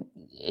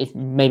 it's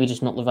maybe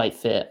just not the right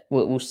fit.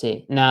 We'll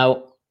see.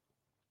 Now,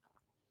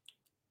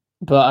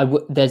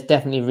 but there's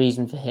definitely a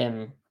reason for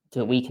him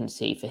that we can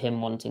see for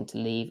him wanting to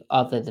leave,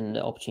 other than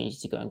the opportunity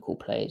to go and call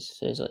plays.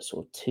 So there's like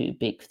sort of two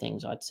big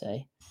things, I'd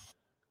say.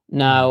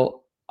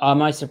 Now,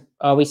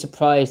 are we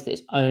surprised that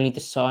it's only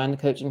Desai on the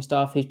coaching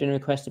staff who's been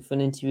requested for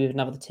an interview with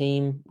another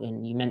team?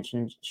 And you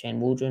mentioned Shane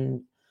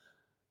Waldron.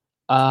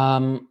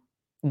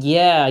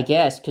 Yeah, I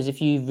guess, because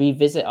if you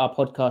revisit our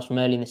podcast from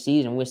early in the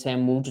season, we're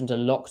saying Waldron's a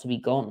lock to be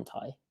gone,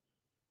 Ty.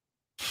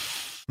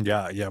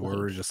 yeah,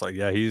 we're just like,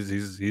 yeah, he's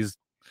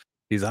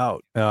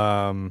out.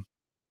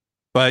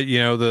 But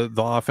the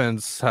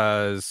offense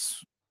has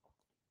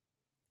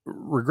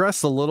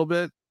regressed a little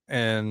bit,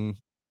 and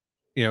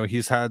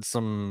he's had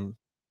some.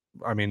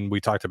 I mean, we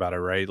talked about it,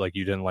 right? Like,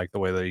 you didn't like the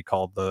way that he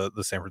called the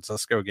San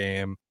Francisco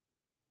game.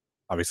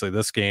 Obviously,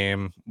 this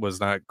game was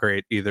not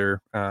great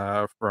either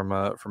from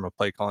a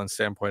play calling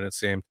standpoint. It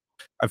seemed.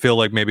 I feel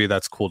like maybe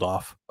that's cooled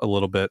off a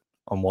little bit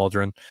on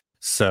Waldron.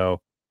 So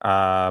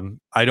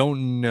I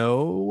don't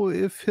know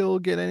if he'll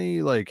get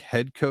any like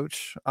head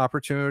coach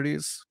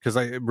opportunities, because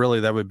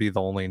that would be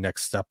the only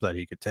next step that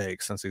he could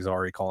take, since he's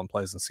already calling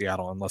plays in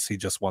Seattle, unless he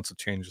just wants to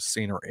change the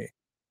scenery.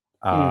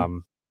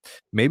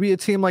 Maybe a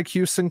team like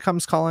Houston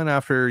comes calling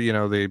after,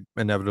 they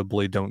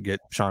inevitably don't get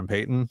Sean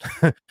Payton,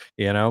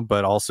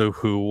 but also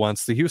who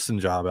wants the Houston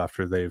job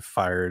after they've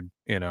fired,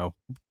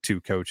 two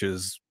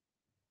coaches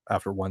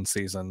after one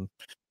season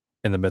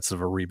in the midst of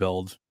a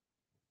rebuild,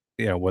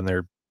 when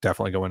they're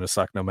definitely going to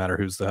suck no matter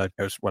who's the head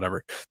coach,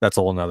 whatever. That's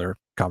a whole nother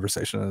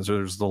conversation.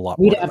 There's a lot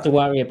we more. We don't have to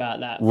worry about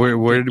that.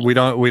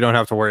 We don't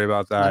have to worry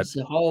about that. That's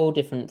a whole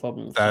different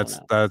problem.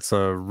 That's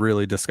a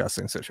really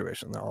disgusting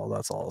situation.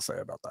 That's all I'll say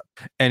about that.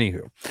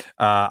 Anywho,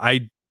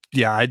 I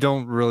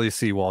don't really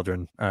see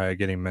Waldron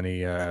getting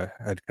many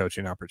head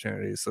coaching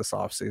opportunities this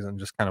offseason,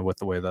 just kind of with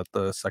the way that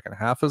the second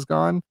half has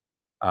gone.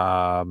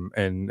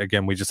 And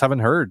again, we just haven't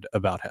heard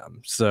about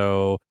him.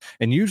 So,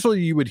 and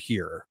usually you would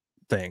hear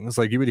things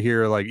like,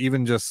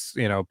 even just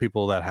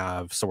people that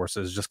have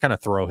sources just kind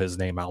of throw his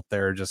name out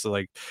there, just to,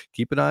 like,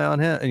 keep an eye on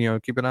him,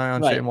 keep an eye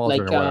on Shane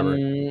Waldron, like, or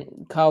whatever.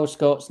 Carl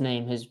Scott's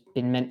name has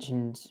been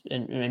mentioned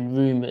and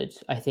rumored.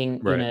 I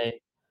think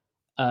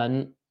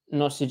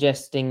not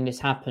suggesting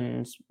this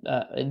happens.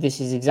 This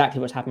is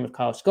exactly what's happened with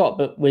Carl Scott,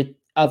 but with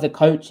other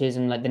coaches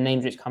and like the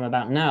names which come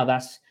about now,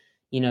 that's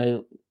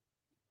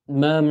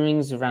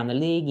murmurings around the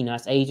league.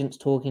 That's agents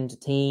talking to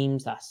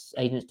teams, that's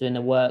agents doing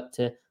the work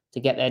to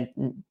get their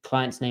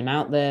client's name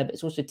out there, but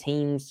it's also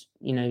teams,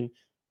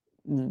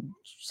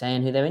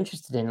 saying who they're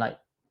interested in. Like,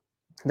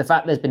 the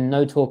fact there's been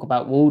no talk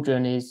about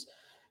Waldron is,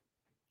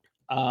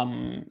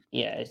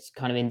 it's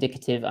kind of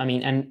indicative. I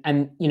mean,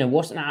 and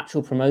what's an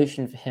actual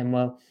promotion for him?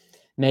 Well,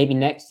 maybe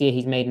next year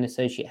he's made an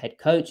associate head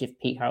coach if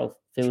Pete Carroll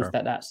feels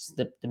that that's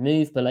the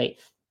move, but like,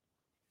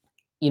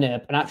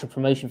 an actual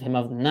promotion for him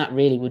other than that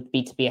really would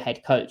be to be a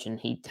head coach,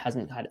 and he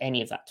hasn't had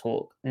any of that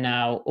talk.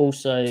 Now,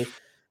 also,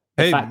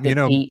 the fact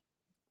that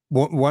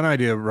one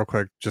idea real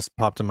quick just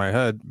popped in my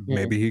head.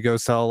 Maybe he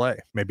goes to LA.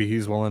 Maybe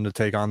he's willing to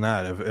take on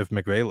that if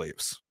McVay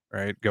leaves,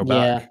 right? Go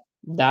back.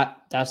 Yeah,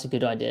 that's a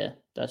good idea.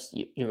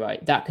 You're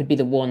right. That could be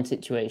the one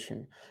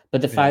situation.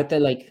 But the fact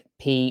that, like,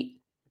 Pete,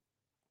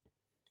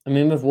 I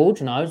mean, with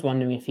Waldron, I was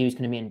wondering if he was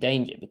going to be in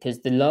danger,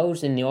 because the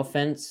lulls in the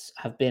offense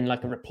have been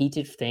like a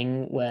repeated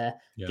thing where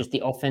just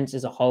the offense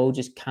as a whole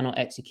just cannot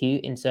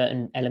execute in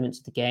certain elements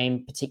of the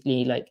game,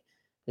 particularly like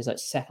there's like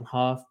second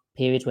half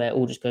periods where it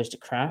all just goes to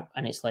crap,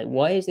 and it's like,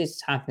 why is this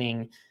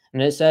happening?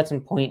 And at a certain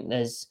point,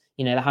 there's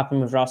that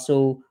happened with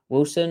Russell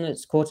Wilson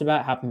as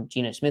quarterback, happened with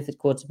Geno Smith as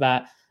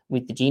quarterback,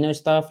 with the Geno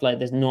stuff. Like,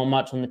 there's not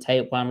much on the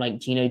tape where I'm like,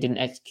 Geno didn't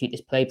execute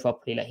this play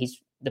properly. Like,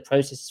 the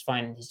process is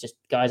fine. He's just,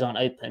 guys aren't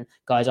open,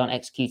 guys aren't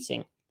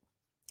executing,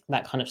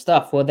 that kind of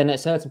stuff. Well, then at a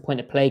certain point,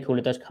 a play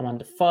caller does come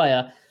under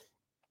fire.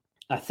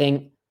 I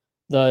think,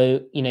 though,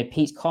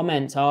 Pete's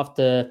comments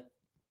after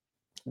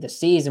the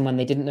season, when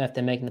they didn't know if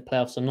they're making the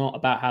playoffs or not,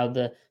 about how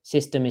the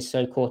system is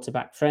so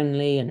quarterback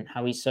friendly and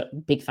how he's a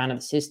big fan of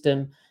the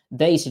system,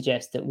 they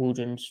suggest that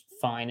Waldron's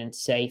fine and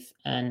safe.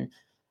 And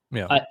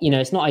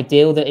it's not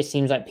ideal that it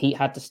seems like Pete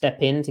had to step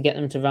in to get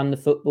them to run the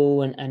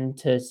football and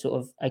to sort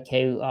of,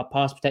 okay, our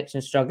pass protection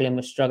is struggling,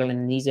 we're struggling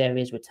in these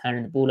areas, we're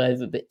turning the ball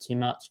over a bit too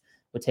much,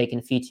 we're taking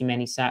a few too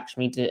many sacks,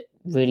 we need to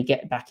really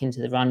get back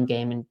into the run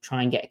game and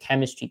try and get a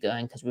chemistry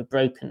going because we're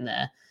broken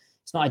there.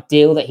 It's not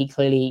ideal that he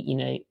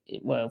clearly,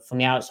 from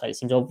the outside, it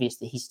seems obvious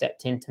that he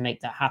stepped in to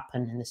make that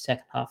happen in the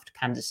second half of the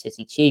Kansas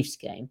City Chiefs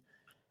game.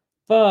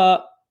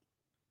 But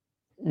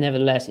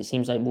nevertheless, it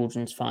seems like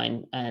Waldron's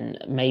fine, and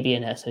maybe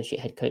an associate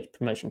head coach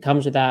promotion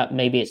comes with that.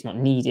 Maybe it's not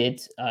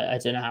needed. I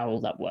don't know how all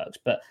that works.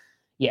 But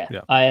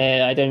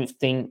I don't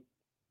think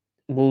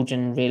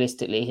Waldron,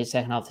 realistically, his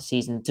second half of the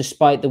season,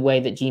 despite the way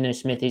that Geno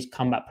Smith is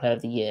comeback player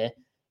of the year,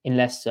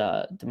 unless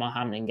DeMar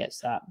Hamlin gets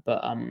that.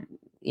 But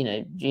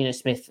Geno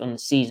Smith on the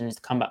season is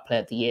the comeback player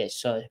of the year.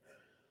 So,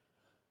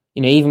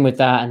 even with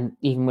that, and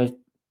even with,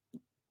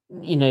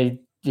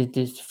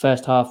 the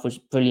first half was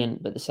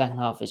brilliant, but the second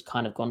half has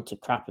kind of gone to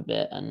crap a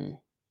bit. And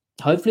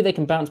hopefully they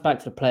can bounce back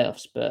for the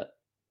playoffs. But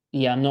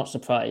yeah, I'm not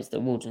surprised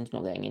that Waldron's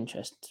not getting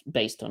interest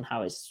based on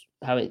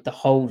the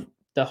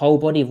whole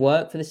body of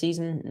work for the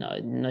season.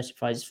 No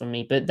surprises from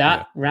me. But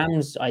that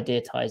Rams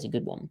idea tie is a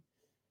good one.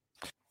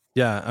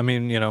 Yeah, I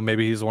mean,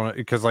 maybe he's one,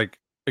 because, like,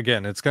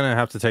 again, it's going to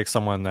have to take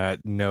someone that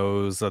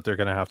knows that they're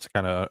going to have to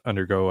kind of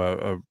undergo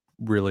a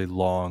really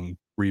long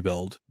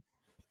rebuild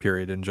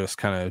period and just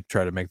kind of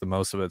try to make the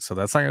most of it. So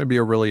that's not going to be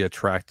a really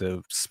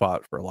attractive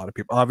spot for a lot of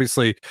people.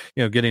 Obviously,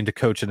 getting to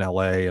coach in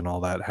LA and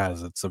all that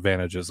has its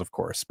advantages, of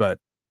course, but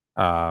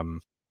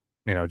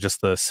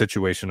just the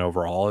situation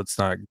overall, it's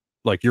not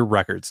like your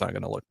record's not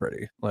going to look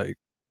pretty. Like,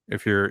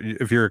 if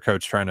you're a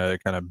coach trying to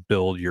kind of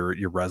build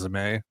your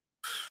resume,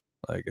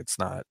 like, it's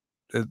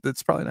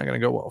probably not going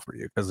to go well for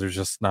you, because there's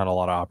just not a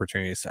lot of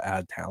opportunities to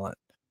add talent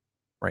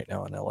right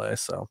now in LA.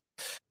 So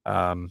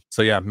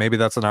yeah, maybe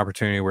that's an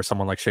opportunity where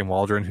someone like Shane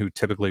Waldron, who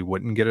typically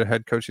wouldn't get a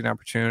head coaching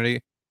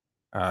opportunity,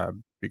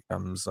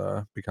 becomes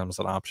an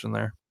option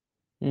there.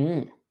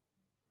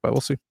 But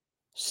we'll see.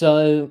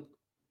 So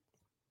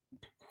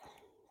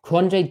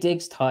Quandre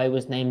Diggs-Ty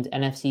was named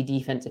NFC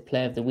Defensive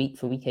Player of the Week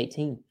for Week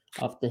 18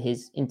 after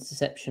his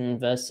interception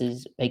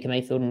versus Baker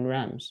Mayfield and the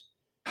Rams.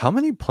 How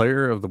many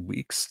Player of the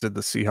Weeks did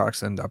the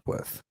Seahawks end up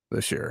with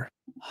this year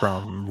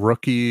from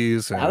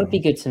rookies? That would be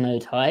good to know,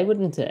 Ty,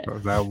 wouldn't it?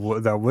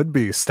 That would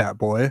be stat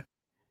boy.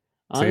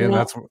 See,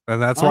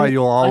 that's why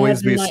you'll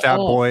always be stat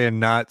boy and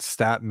not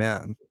stat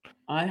man.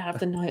 I have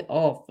the night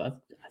off. I've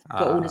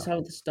got all this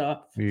other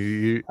stuff.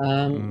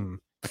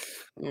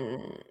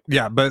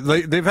 Yeah, but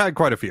they've had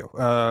quite a few.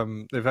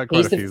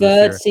 He's the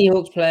third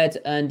Seahawks player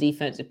to earn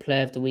Defensive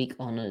Player of the Week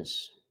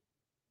honors.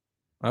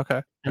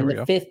 Okay. And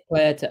the fifth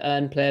player to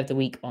earn Player of the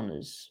Week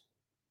honors.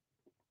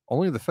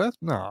 Only the fifth?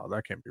 No,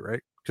 that can't be right.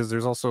 Because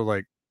there's also,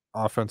 like,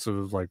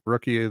 offensive, like,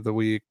 Rookie of the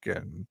Week,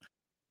 and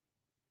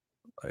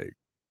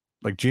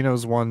like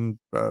Geno's won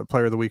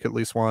Player of the Week at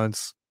least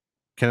once.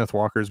 Kenneth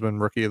Walker's been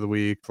Rookie of the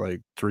Week.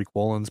 Like, Tariq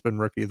Woolen's been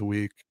Rookie of the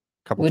Week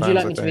a couple times. Would you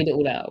like me to read it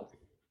all out?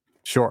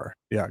 Sure.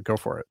 Yeah, go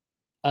for it.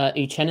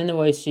 Uchenna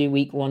Nwosu,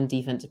 Week 1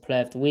 Defensive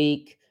Player of the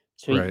Week.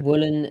 Tariq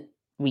Woolen,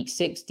 Week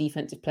 6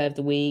 Defensive Player of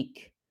the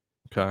Week.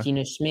 Okay.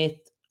 Geno Smith,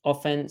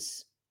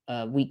 offense,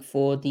 Week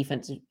 4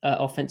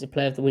 Offensive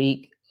Player of the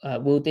Week.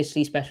 Will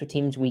Dissly, Special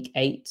Teams, Week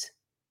 8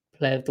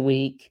 Player of the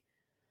Week.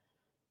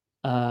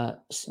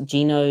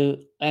 Geno,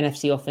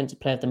 NFC Offensive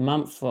Player of the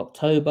Month for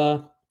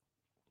October.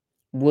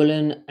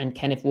 Woolen and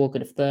Kenneth Walker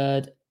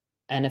III,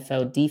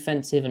 NFL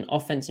Defensive and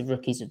Offensive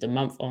Rookies of the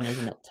Month honors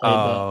in October.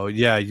 Oh,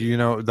 yeah,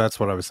 that's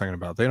what I was thinking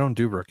about. They don't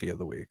do Rookie of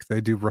the Week.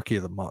 They do Rookie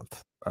of the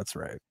Month. That's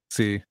right.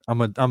 See,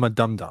 I'm a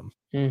dum-dum.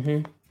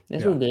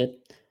 That's all good.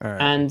 All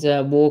right.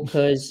 And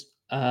Walker's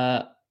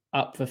up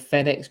for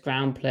FedEx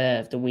Ground Player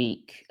of the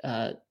Week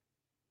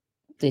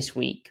this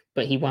week,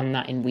 but he won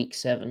that in Week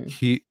 7.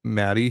 He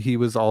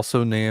was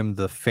also named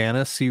the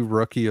Fantasy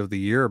Rookie of the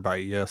Year by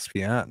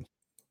ESPN.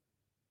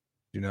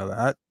 Do you know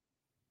that?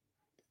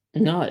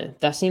 No,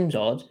 that seems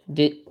odd.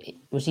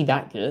 Was he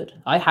that good?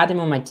 I had him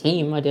on my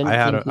team. I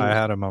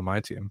had him on my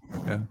team.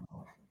 Yeah,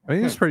 I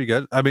mean, he's pretty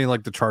good. I mean,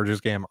 like, the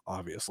Chargers game,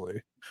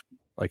 obviously,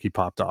 like, he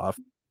popped off.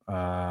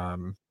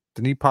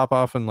 Didn't he pop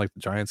off in, like, the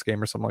Giants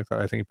game or something like that?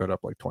 I think he put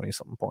up like 20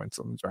 something points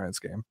in the Giants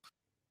game.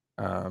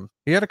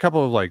 He had a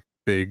couple of, like,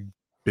 big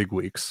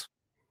weeks,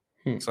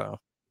 so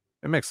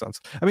it makes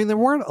sense. I mean, there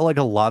weren't, like,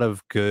 a lot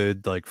of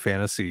good, like,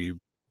 fantasy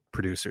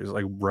producers,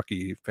 like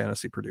rookie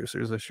fantasy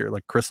producers this year,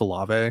 like Chris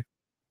Olave,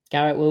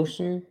 Garrett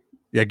Wilson.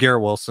 Yeah,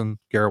 Garrett Wilson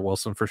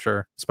for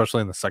sure,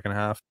 especially in the second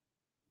half.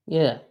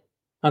 Yeah.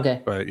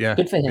 Okay. But yeah,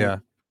 good for him. Yeah.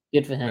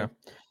 Good for him.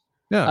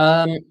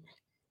 Yeah.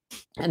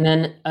 And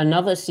then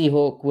another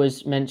Seahawk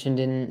was mentioned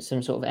in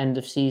some sort of end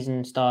of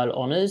season style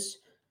honors.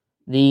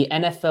 The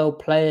NFL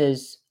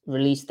players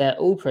released their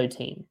All-Pro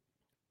team,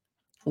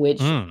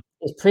 which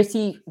is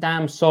pretty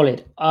damn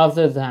solid,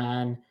 other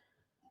than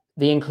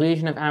the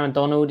inclusion of Aaron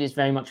Donald is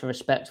very much a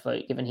respect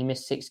vote, given he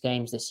missed 6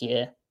 games this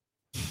year.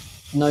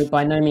 No,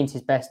 by no means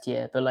his best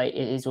year, but like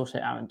it is also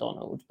Aaron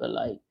Donald. But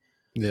like,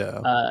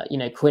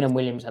 Quinn and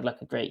Williams had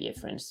like a great year,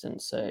 for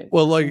instance. So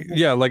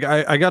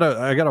I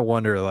gotta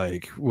wonder,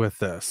 like, with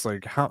this,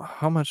 like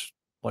how much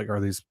like are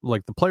these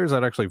like the players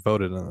that actually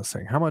voted in this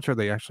thing? How much are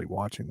they actually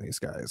watching these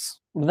guys?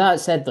 With that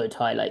said, though,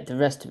 Ty, like the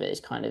rest of it is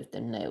kind of they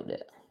nailed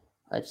it.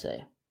 I'd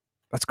say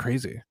that's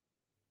crazy.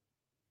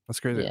 That's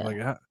crazy.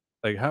 Yeah.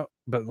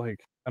 But like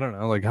I don't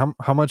know, like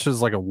how much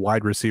is like a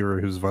wide receiver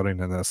who's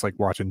voting in this like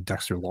watching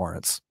Dexter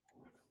Lawrence?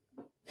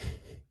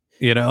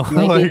 Maybe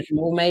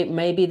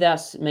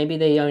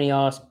they only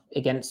ask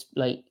against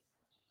like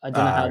I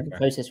don't know how the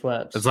process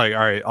works. It's like, all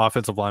right,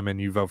 offensive linemen,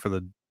 you vote for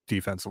the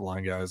defensive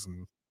line guys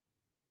and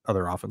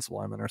other offensive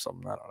linemen or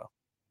something. I don't know.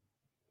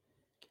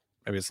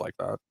 Maybe it's like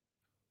that.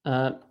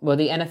 Well,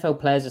 the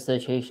NFL Players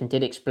Association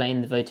did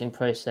explain the voting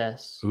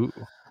process. Ooh.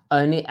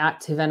 Only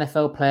active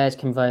NFL players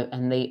can vote,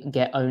 and they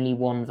get only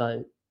 1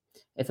 vote.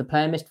 If a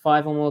player missed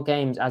 5 or more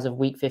games as of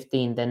week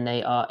 15, then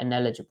they are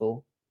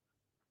ineligible.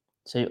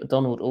 So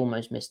Donald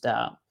almost missed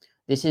out.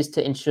 This is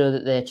to ensure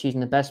that they're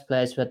choosing the best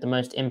players who had the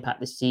most impact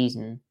this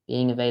season.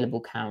 Being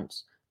available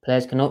counts.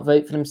 Players cannot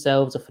vote for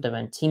themselves or for their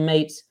own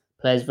teammates.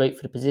 Players vote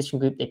for the position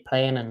group they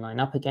play in and line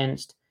up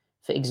against.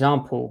 For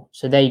example,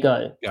 so there you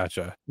go.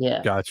 Gotcha.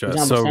 Yeah. Gotcha. For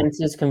example,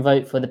 centers can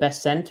vote for the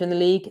best center in the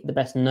league, the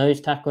best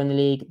nose tackle in the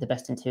league, the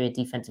best interior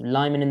defensive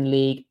lineman in the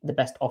league, the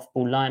best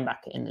off-ball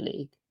linebacker in the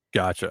league.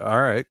 Gotcha.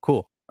 All right,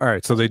 cool. All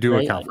right, so they do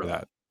account for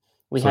that.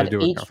 We had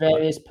each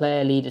various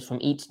player leaders from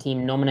each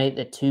team nominate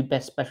their 2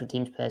 best special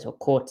teams players or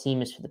core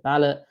teamers for the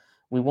ballot.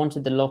 We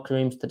wanted the locker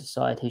rooms to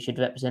decide who should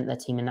represent their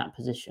team in that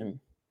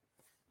position.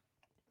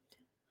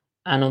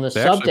 And on the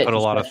subject, actually put a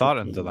lot of thought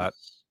into that.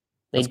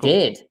 They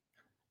did.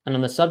 And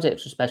on the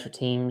subject of special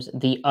teams,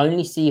 the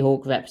only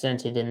Seahawk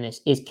represented in this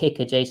is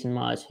kicker Jason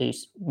Myers, who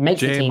makes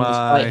the team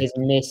despite his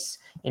miss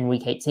in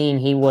Week 18.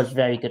 He was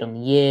very good on the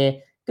year.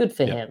 Good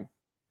for him.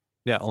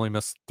 Yeah, only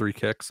missed 3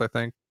 kicks, I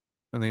think,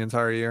 in the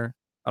entire year.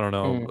 I don't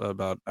know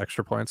about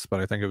extra points, but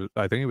I think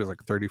he was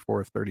like 34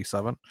 of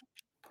 37.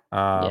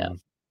 And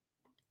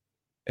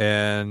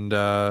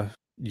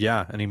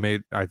he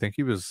made, I think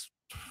he was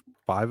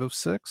 5 of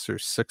 6 or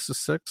 6 of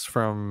 6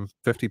 from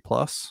 50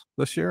 plus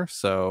this year.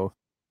 So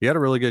he had a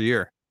really good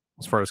year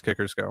as far as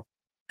kickers go.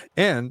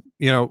 And,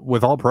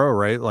 with all pro,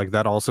 right? Like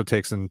that also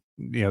takes in,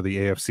 the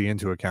AFC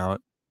into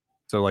account.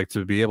 So like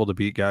to be able to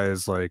beat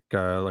guys like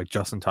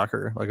Justin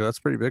Tucker, like that's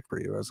pretty big for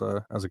you as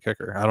a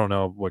kicker. I don't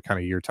know what kind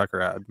of year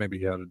Tucker had. Maybe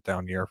he had a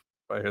down year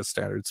by his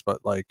standards,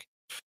 but like,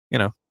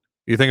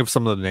 you think of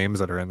some of the names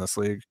that are in this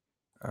league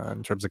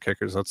in terms of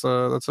kickers. That's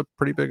a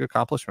pretty big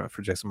accomplishment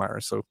for Jason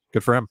Myers. So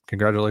good for him.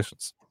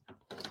 Congratulations.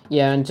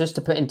 Yeah, and just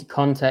to put into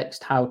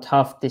context how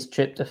tough this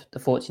trip to the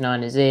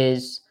 49ers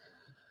is,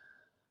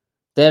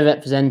 they're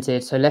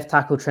represented. So left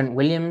tackle Trent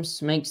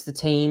Williams makes the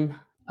team.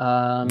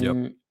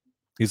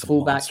 He's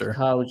fullback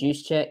Kyle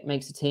Juszczyk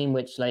makes the team,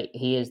 which like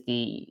he is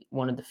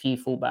one of the few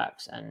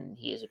fullbacks, and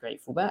he is a great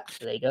fullback.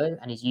 So there you go,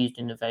 and he's used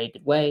in a very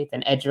good way.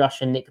 Then edge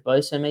rusher Nick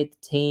Bosa made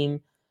the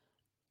team.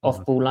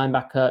 Off-ball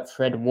linebacker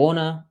Fred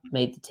Warner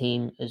made the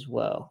team as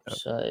well.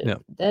 So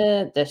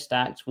they're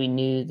stacked. We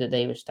knew that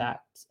they were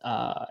stacked.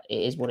 It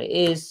is what it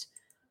is.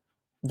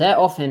 Their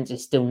offense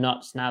is still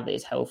nuts now that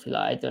it's healthy.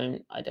 Like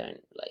I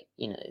don't like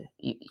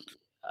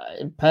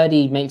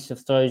Purdy makes the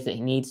throws that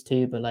he needs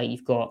to, but like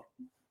you've got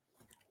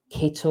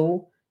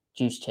Kittle,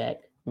 Juszczyk,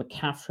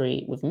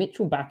 McCaffrey with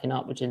Mitchell backing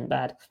up, which isn't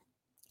bad.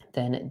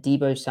 Then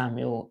Deebo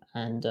Samuel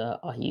and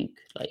Ayuk.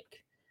 Like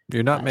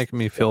you're not making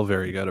me feel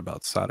very good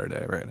about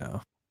Saturday right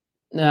now.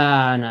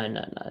 No,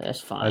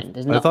 that's fine.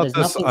 I thought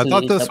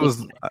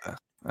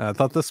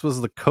this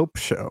was the Cope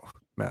show,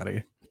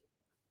 Maddie.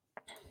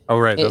 Oh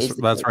right,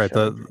 that's right.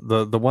 The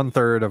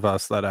 1/3 of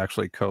us that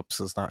actually copes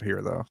is not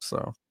here though,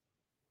 so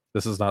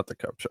this is not the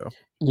Cope show.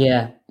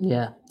 Yeah.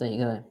 There you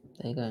go.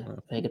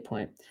 Very good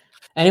point.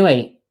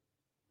 Anyway,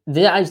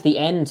 that is the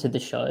end to the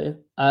show.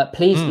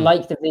 Please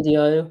like the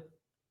video.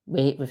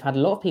 We've had a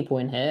lot of people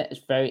in here. It's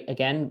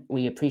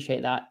we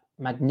appreciate that.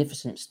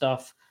 Magnificent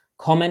stuff.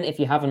 Comment if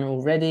you haven't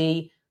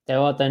already. There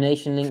are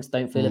donation links.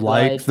 Don't feel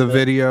obliged.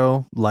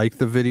 Like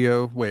the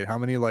video. Wait, how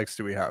many likes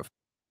do we have?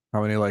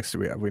 We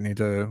need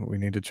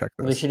to check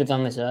this. We should have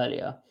done this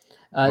earlier.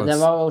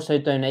 There are also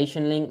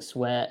donation links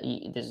where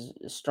there's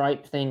a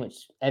Stripe thing,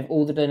 which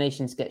all the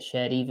donations get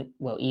shared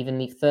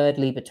evenly,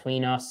 thirdly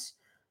between us.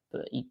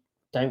 But you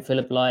don't feel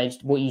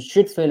obliged. What you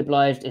should feel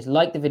obliged is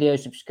like the video,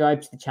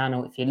 subscribe to the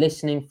channel. If you're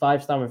listening,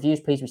 5-star reviews,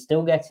 please. We're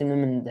still getting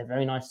them, and they're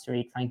very nice to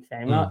read. Thank you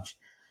very much.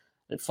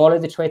 Follow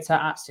the Twitter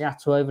at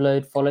Seattle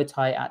Overload. Follow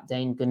Ty at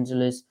Dane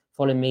Gunzelas.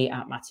 Follow me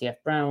at Matty F.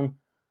 Brown.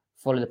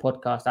 Follow the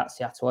podcast at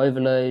Seattle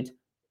Overload.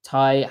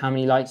 Ty, how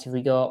many likes have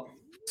we got?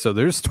 So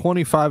there's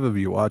 25 of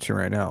you watching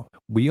right now.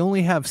 We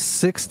only have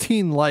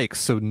 16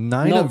 likes, so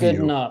nine Not of good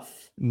you.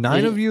 enough.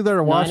 Nine of you that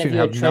are watching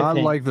have not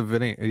tripping. liked the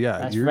video. Yeah,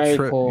 That's you're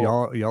very cool.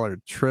 y'all are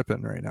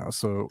tripping right now.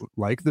 So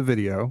like the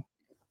video,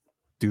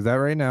 do that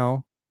right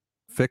now,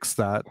 fix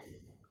that,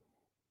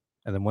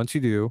 and then once you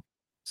do,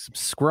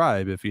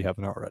 subscribe if you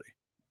haven't already.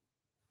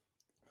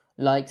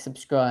 Like,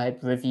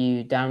 subscribe,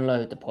 review,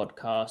 download the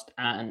podcast,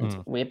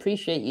 and we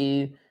appreciate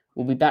you.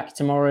 We'll be back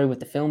tomorrow with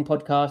the film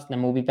podcast, and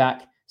then we'll be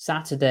back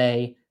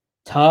Saturday.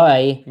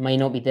 Ty may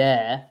not be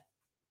there,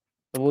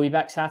 but we'll be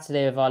back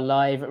Saturday with our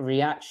live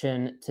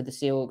reaction to the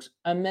Seahawks'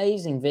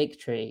 amazing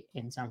victory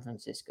in San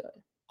Francisco.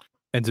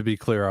 And to be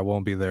clear, I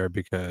won't be there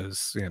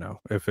because,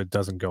 if it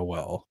doesn't go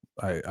well,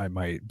 I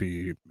might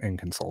be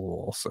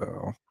inconsolable.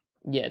 So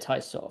yeah,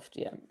 Ty's soft.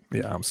 Yeah.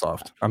 Yeah, I'm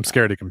soft. I'm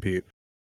scared to compete.